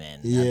funny, man.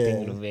 Yeah. I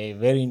think it'll be a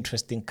very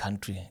interesting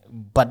country.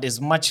 But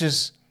as much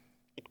as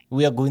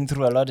we are going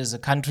through a lot as a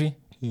country,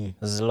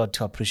 there's a lot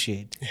to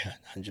appreciate. Yeah,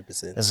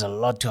 100%. There's a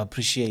lot to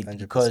appreciate 100%.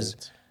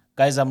 because,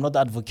 guys, I'm not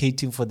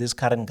advocating for this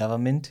current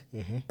government,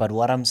 but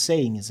what I'm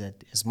saying is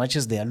that as much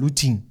as they are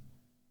looting,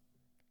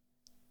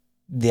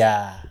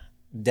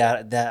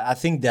 I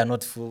think they are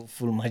not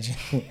full margin.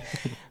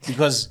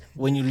 Because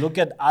when you look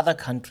at other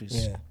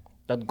countries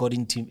that got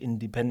into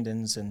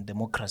independence and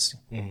democracy,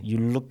 you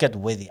look at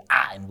where they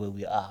are and where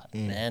we are,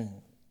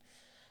 man.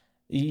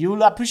 You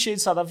will appreciate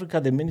South Africa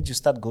the minute you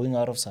start going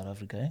out of South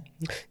Africa. Eh?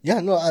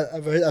 Yeah, no,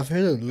 I've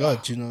heard a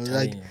lot. You know,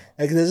 like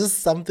there's just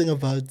something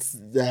about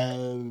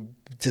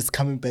just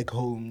coming back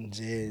home.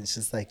 It's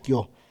just like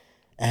yeah.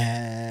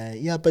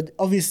 But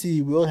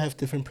obviously, we all have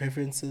different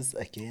preferences.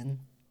 Again,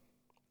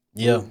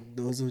 yeah.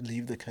 Those who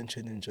leave the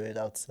country and enjoy it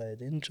outside,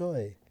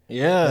 enjoy.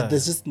 Yeah. But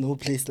there's just no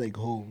place like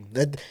home.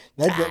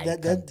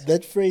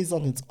 That phrase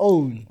on its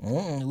own.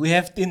 We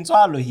have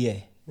Tintswalo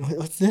here.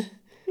 What's that?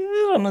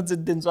 You don't know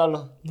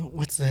Tintswalo. No,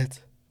 what's that?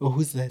 Oh,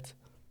 who's that?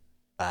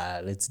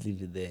 Let's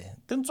leave it there.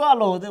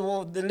 Tintswalo,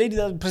 the lady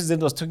that the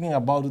president was talking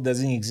about who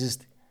doesn't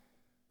exist.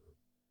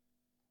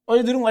 Oh,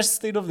 you didn't watch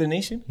State of the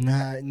Nation?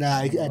 Nah. I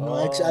know.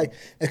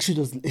 Actually, it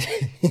was.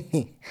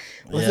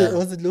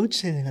 Was it load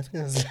shedding? I think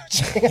it was load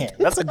shedding.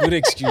 That's a good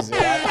excuse.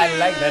 I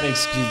like that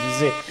excuse. You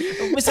say,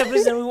 Mr.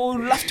 President, we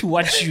would love to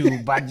watch you,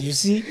 but you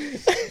see,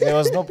 there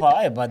was no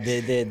power. But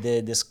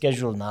the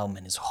schedule now,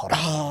 man, is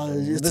horrible.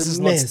 This is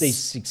not stage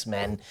 6,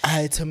 man.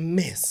 It's a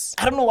mess.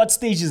 I don't know what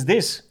stage is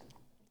this.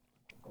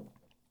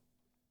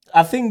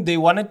 I think they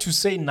wanted to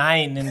say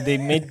 9 and they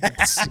made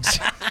it 6.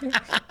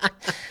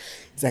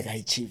 It's like,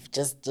 hey, chief,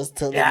 just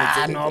tell them.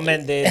 Yeah, no,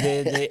 man.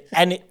 They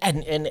and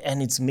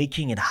it's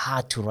making it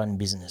hard to run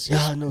business.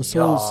 Yeah, no,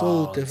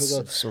 so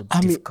difficult. So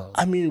difficult.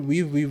 I mean,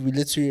 we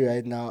literally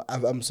right now.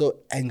 I'm so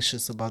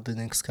anxious about the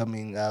next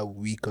coming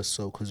week or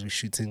so because we're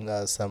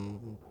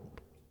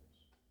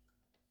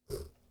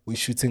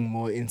shooting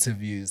more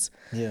interviews.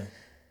 Yeah.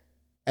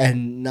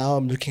 And now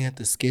I'm looking at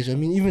the schedule. I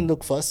mean, even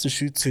look for us to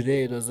shoot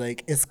today, it was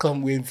like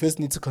ESCOM. We first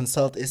need to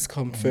consult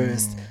ESCOM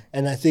first,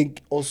 and I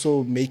think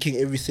also making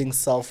everything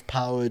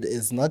self-powered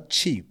is not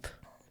cheap.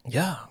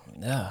 Yeah.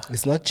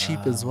 It's not cheap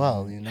as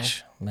well, you know.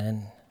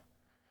 Man,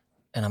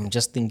 and I'm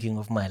just thinking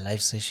of my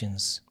live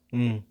sessions.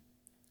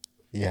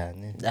 Yeah,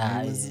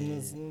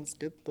 let's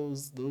get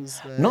those.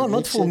 No,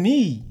 not for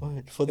me.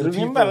 For the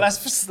Remember,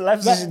 people.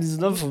 live session is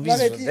not for me.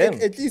 It's for them.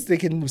 At least they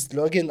can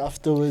log in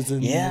afterwards.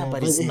 And,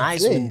 But it's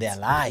nice when they're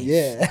live.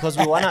 Yeah, because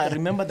we wanna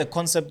remember the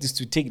concept is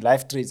to take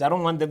live trades. I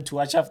don't want them to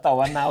watch after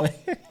 1 hour.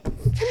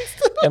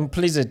 And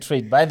please a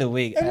trade. By the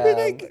way, I mean,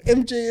 like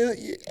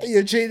MJ,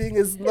 your trading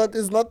is not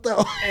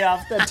the.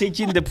 After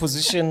taking the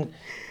position.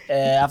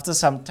 After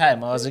some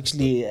time, I was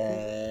actually,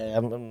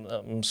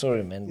 I'm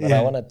sorry, man, but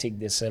I want to take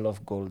the sell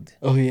of gold.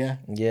 Oh, yeah?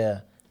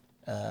 Yeah.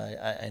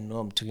 I know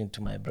I'm talking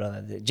to my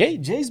brother there. Jay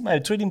is my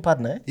trading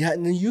partner. Yeah,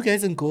 no, you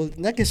guys in gold.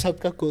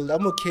 Gold.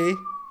 I'm okay.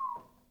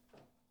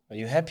 Are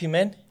you happy,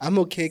 man? I'm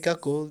okay,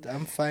 gold.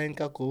 I'm fine,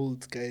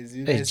 gold, guys.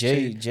 You guys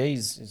Jay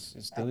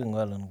is doing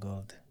well on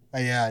gold.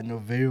 Yeah, I know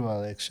very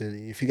well,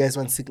 actually. If you guys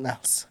want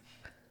signals.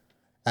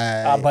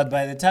 But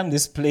by the time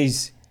this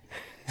plays...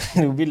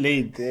 It'll be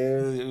late.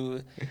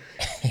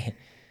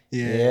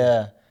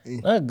 Yeah.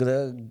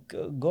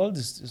 Gold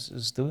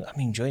is doing.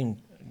 I'm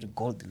enjoying the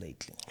gold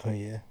lately. Oh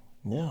yeah.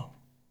 Yeah.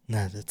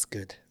 Nah, that's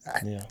good.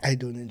 I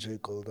don't enjoy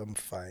gold. I'm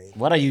fine.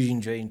 What are you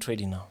enjoying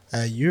trading now?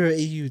 Euro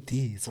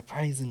AUD,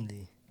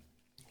 surprisingly.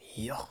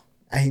 Yeah.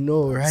 I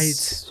know,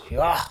 right?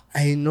 Yeah.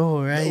 I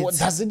know, right?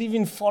 Does it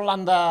even fall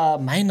under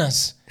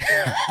minus?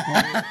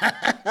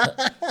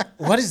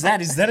 What is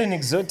that? Is that an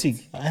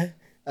exotic?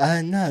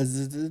 No,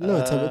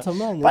 it's a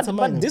man.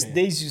 But these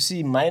days you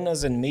see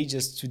minors and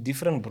majors to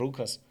different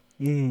brokers.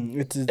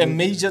 A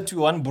major to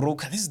one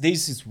broker. These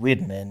days it's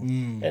weird,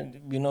 man.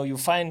 And you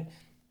find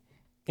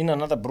in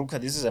another broker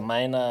this is a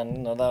minor, and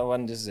another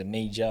one this is a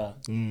major.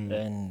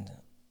 And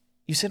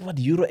you said what,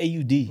 Euro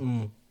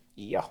AUD?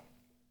 Yeah.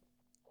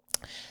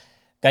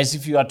 Guys,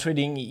 if you are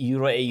trading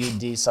Euro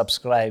AUD,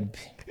 subscribe.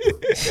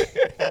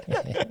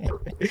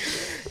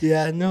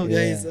 Yeah, no,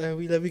 guys,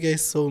 we love you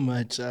guys so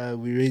much.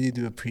 We really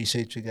do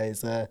appreciate you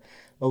guys.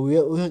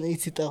 We're on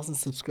 80,000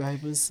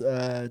 subscribers.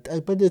 But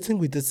I think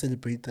we did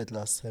celebrate that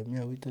last time.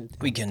 Yeah, we did.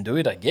 We can do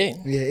it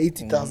again. Yeah,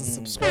 80,000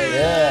 subscribers.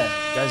 Yeah,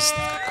 guys,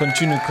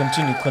 continue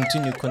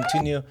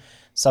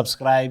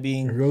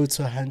subscribing. Road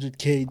to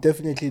 100K,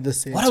 definitely the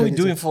same. What are we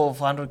doing for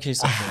 100K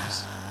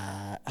subscribers?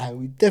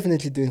 We're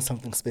definitely doing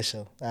something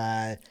special.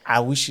 I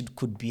wish it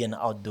could be an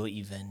outdoor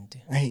event.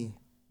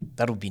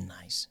 That would be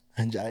nice.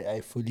 And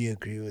I fully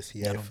agree with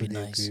you. That would be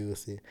nice. Agree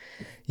with you.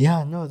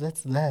 Yeah, no,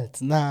 that's that.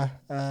 Nah,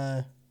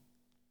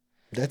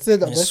 that's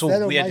it. It's so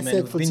that weird, man.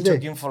 We've been today.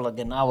 talking for like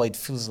an hour. It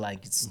feels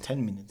like it's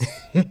 10 minutes.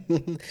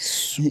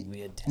 So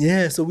weird.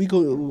 Yeah, so we're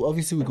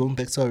going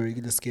back to our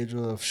regular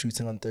schedule of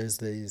shooting on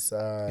Thursdays.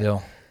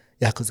 Yeah,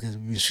 because we've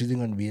been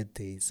shooting on weird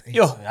days.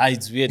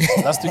 It's weird.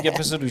 Last week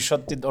episode, we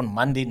shot it on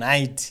Monday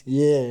night.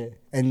 Yeah,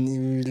 and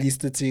we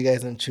released it to you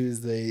guys on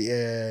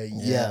Tuesday.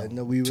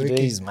 No,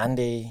 Today is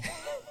Monday.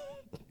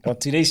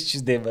 Today's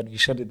Tuesday, but we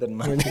shot it on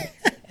Monday.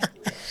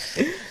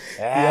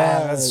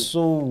 That's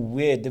so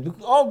weird.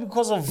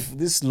 Because of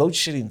this load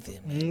shedding thing.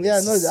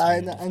 I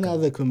know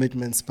the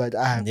commitments, but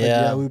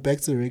we're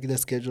back to a regular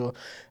schedule.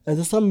 And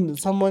there's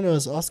someone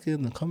was asking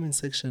in the comment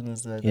section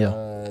is that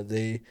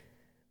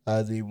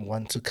they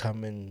want to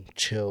come and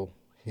chill.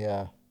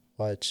 Yeah,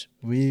 watch.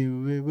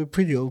 We're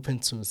pretty open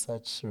to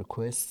such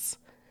requests.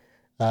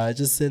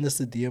 Just send us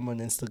a DM on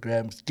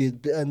Instagram.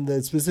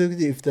 And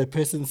specifically if the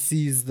person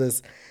sees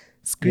this,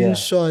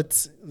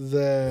 screenshot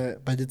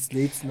but it's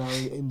late now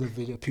in the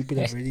video. People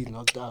have already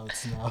logged out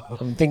now.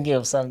 I'm thinking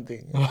of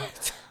something.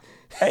 What?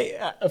 Hey,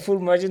 full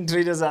margin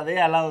traders, are they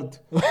allowed?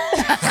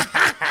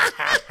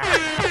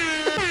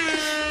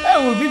 I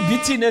will be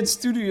beating at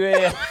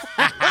studio.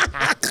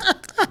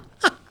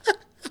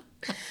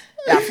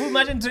 Yeah, full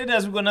margin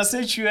traders, we're gonna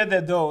search you at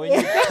the door.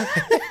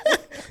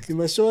 You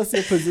must show us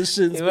your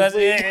positions.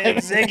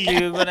 Exactly,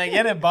 you're gonna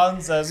get a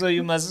bouncer, so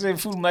you must say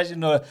full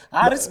margin or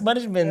risk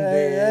management.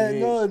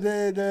 No,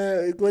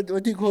 the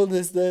what do you call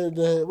this?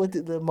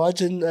 The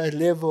margin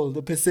level,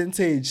 the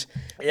percentage.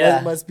 Yeah.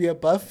 It must be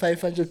above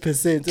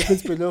 500%. If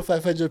it's below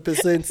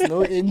 500%,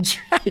 no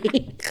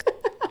entry.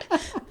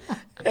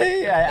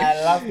 Hey,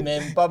 I laugh,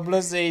 man. Pablo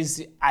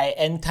says I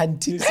enter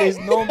until says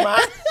no, man.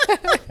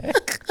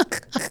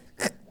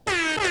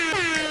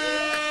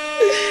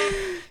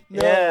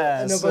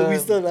 But we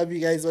still love you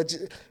guys.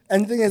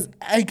 And the thing is,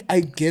 I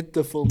get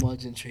the full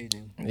margin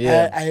trading.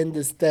 Yeah. I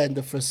understand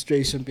the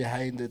frustration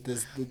behind it.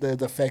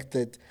 The fact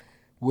that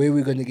where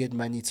we're gonna get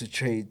money to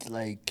trade,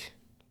 like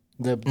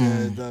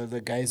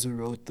the guys who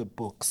wrote the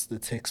books, the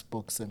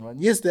textbooks and what.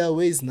 Yes, there are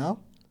ways now.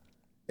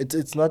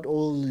 It's not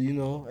all,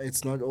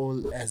 it's not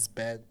all as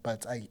bad,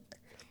 but I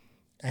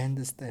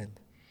understand.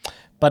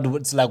 But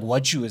it's like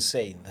what you were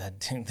saying, that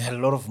there are a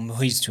lot of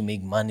ways to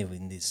make money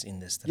in this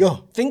industry.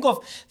 Yo. Think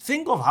of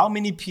how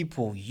many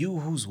people, you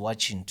who's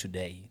watching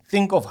today,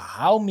 think of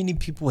how many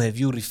people have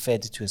you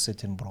referred to a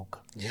certain broker.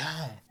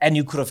 Yeah. And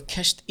you could have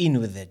cashed in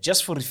with that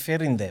just for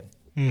referring them.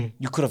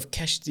 You could have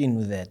cashed in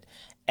with that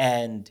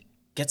and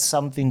get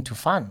something to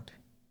fund.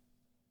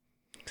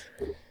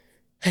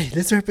 Hey,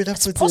 let's wrap it up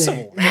for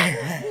Possible. today.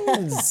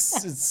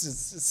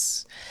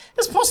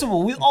 It's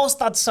possible. We all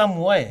start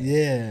somewhere.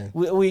 Yeah.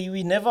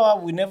 We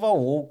never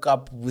woke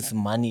up with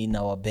money in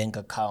our bank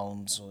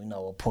accounts or in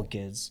our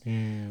pockets.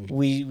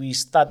 We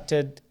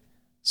started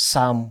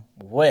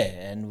somewhere,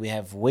 and we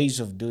have ways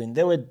of doing.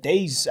 There were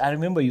days, I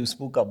remember you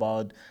spoke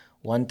about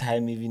one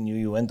time even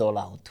you went all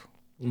out.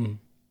 I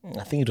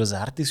think it was an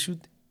artist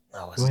shoot.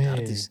 No, it was an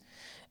artist.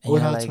 And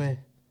What you're else, like,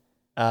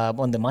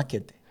 on the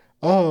market.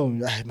 Oh,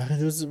 man,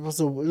 it was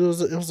a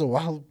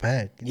while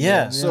back.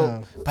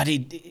 But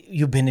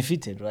you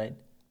benefited, right?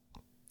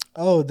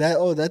 Oh, that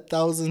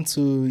 1,000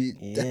 to.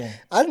 Yeah.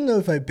 I don't know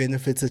if I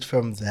benefited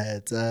from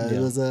that. It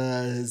was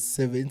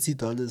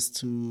 $70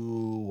 to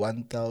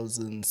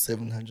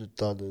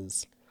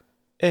 $1,700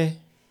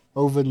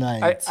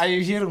 overnight. Are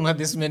you hearing what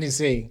this man is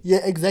saying?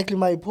 Yeah, exactly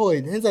my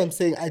point. Hence, I'm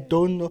saying I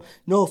don't know.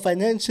 No,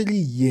 financially,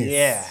 yes.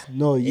 Yeah.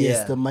 No, yes,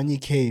 Yeah. the money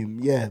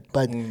came. Yeah,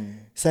 but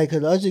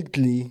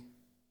psychologically,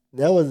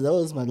 that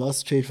was my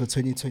last trade for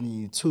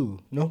 2022.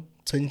 No,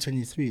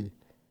 2023.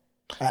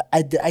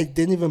 I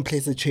didn't even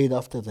place a trade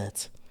after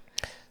that.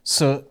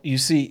 So you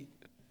see,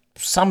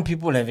 some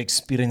people have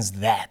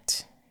experienced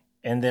that,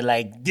 and they're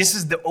like, "This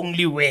is the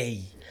only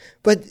way."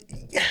 But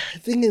the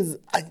thing is,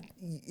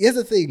 here's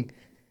the thing: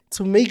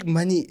 to make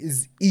money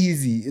is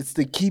easy. It's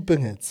the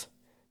keeping it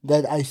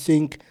that I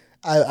think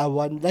I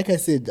want. Like I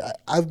said,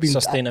 I've been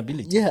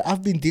sustainability.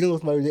 I've been dealing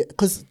with my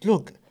because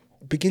look,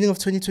 beginning of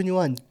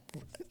 2021.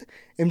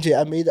 MJ,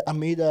 I made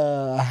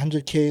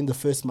 100K in the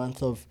first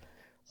month of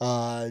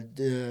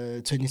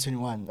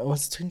 2021. Oh,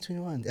 was it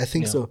 2021? I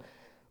think so.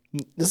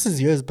 This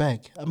is years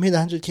back. I made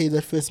 100K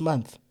that first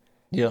month.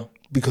 Yeah.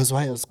 Because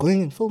why? I was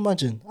going in full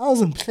margin. I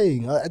wasn't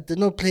playing. I did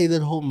not play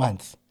that whole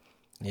month.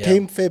 Yeah.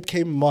 Came Feb,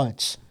 came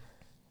March.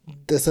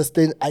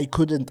 I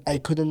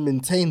couldn't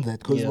maintain that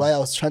because why? I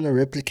was trying to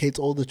replicate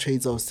all the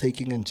trades I was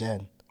taking in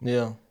Jan.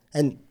 Yeah.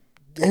 And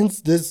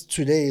hence this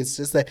today, it's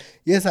just like,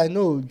 yes, I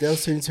know that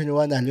was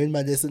 2021. I learned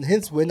my lesson.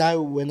 Hence, when I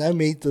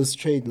made this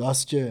trade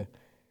last year,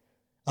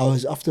 I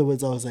was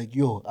like,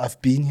 yo, I've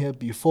been here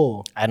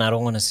before, and I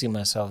don't want to see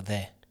myself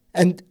there.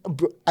 And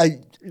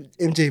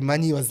MJ,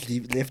 money was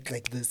left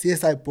like this.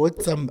 Yes, I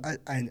bought some.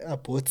 I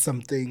bought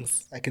some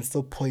things. I can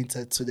still point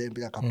it to them and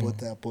be like, I bought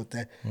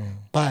that.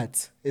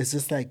 But it's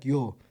just like,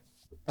 yo,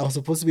 I was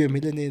supposed to be a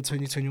millionaire in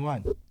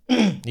 2021.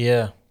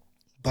 Yeah.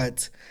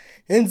 But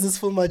hence this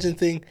full margin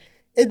thing.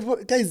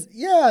 Guys,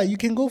 you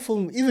can go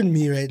full. Even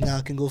me right now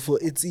can go full.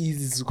 It's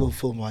easy to go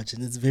full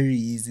margin. It's very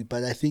easy.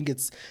 But I think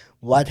it's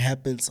what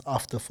happens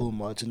after full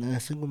margin. And I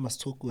think we must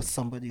talk with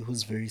somebody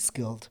who's very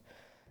skilled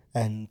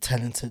and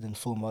talented in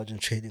full margin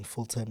trading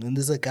full time. And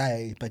there's a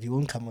guy, but he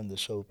won't come on the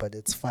show, but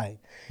it's fine.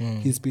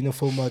 He's been a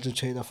full margin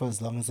trader for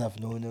as long as I've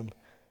known him.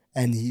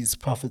 And he's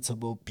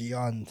profitable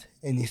beyond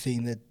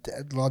anything that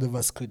a lot of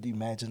us could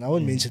imagine. I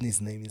won't mention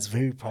his name. He's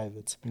very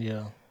private.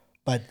 Yeah.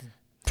 But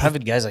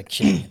private guys are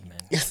killing it, man.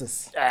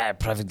 Yes.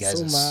 Private guys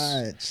so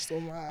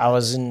are much. I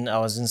was in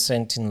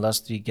Sentin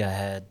last week. I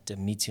had a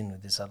meeting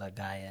with this other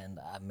guy, and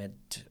I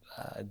met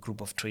a group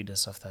of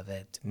traders after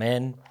that.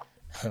 Man,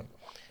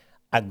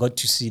 I got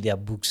to see their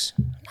books.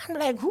 I'm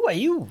like, who are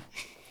you?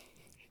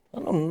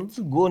 I don't know.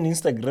 To go on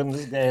Instagram,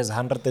 this guy has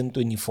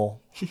 124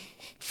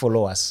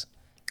 followers.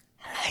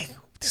 I'm like,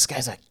 these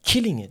guys are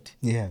killing it.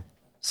 Yeah.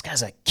 These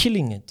guys are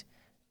killing it.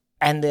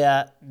 And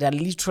they're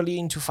literally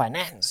into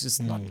finance. It's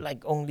not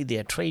like only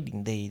they're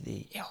trading.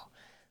 A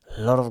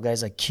lot of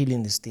guys are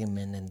killing this thing,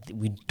 man, and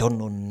we don't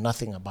know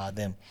nothing about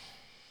them.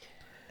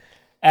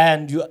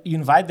 And you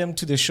invite them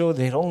to the show,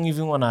 they don't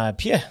even want to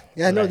appear.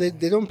 Yeah, no,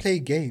 they don't play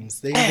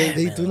games. They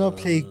do not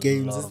play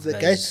games.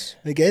 It's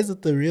the guys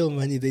with the real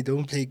money, they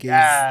don't play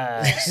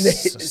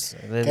games.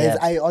 Guys,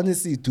 I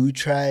honestly do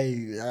try.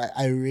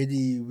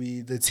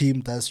 The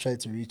team does try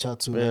to reach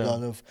out to a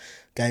lot of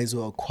guys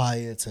who are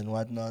quiet and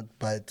whatnot,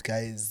 but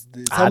guys,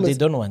 they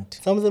don't want.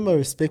 Some of them are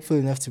respectful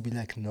enough to be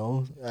like,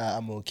 no,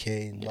 I'm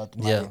okay, not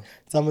mine. Yeah.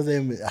 Some of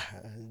them,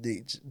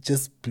 they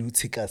just blue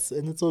tick us,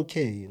 and it's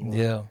okay. You know?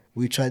 Yeah.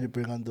 We try to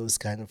bring on those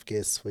kind of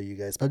guests for you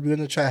guys, but we're going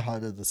to try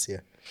harder this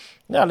year.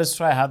 Yeah, let's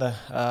try harder.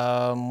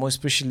 More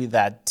especially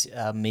that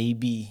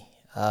maybe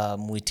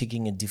we're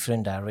taking a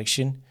different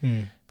direction.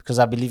 Because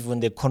I believe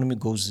when the economy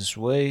goes this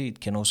way, it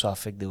can also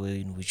affect the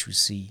way in which we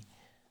see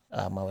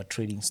our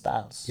trading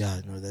styles.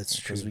 Yeah, no, that's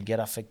true. Because we get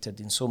affected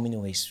in so many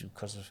ways.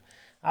 Because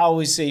I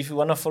always say, if you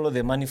want to follow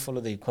the money,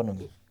 follow the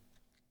economy.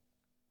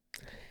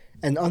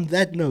 And on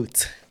that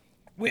note,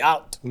 we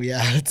out. We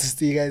out.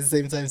 See you guys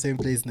same time, same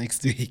place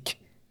next week.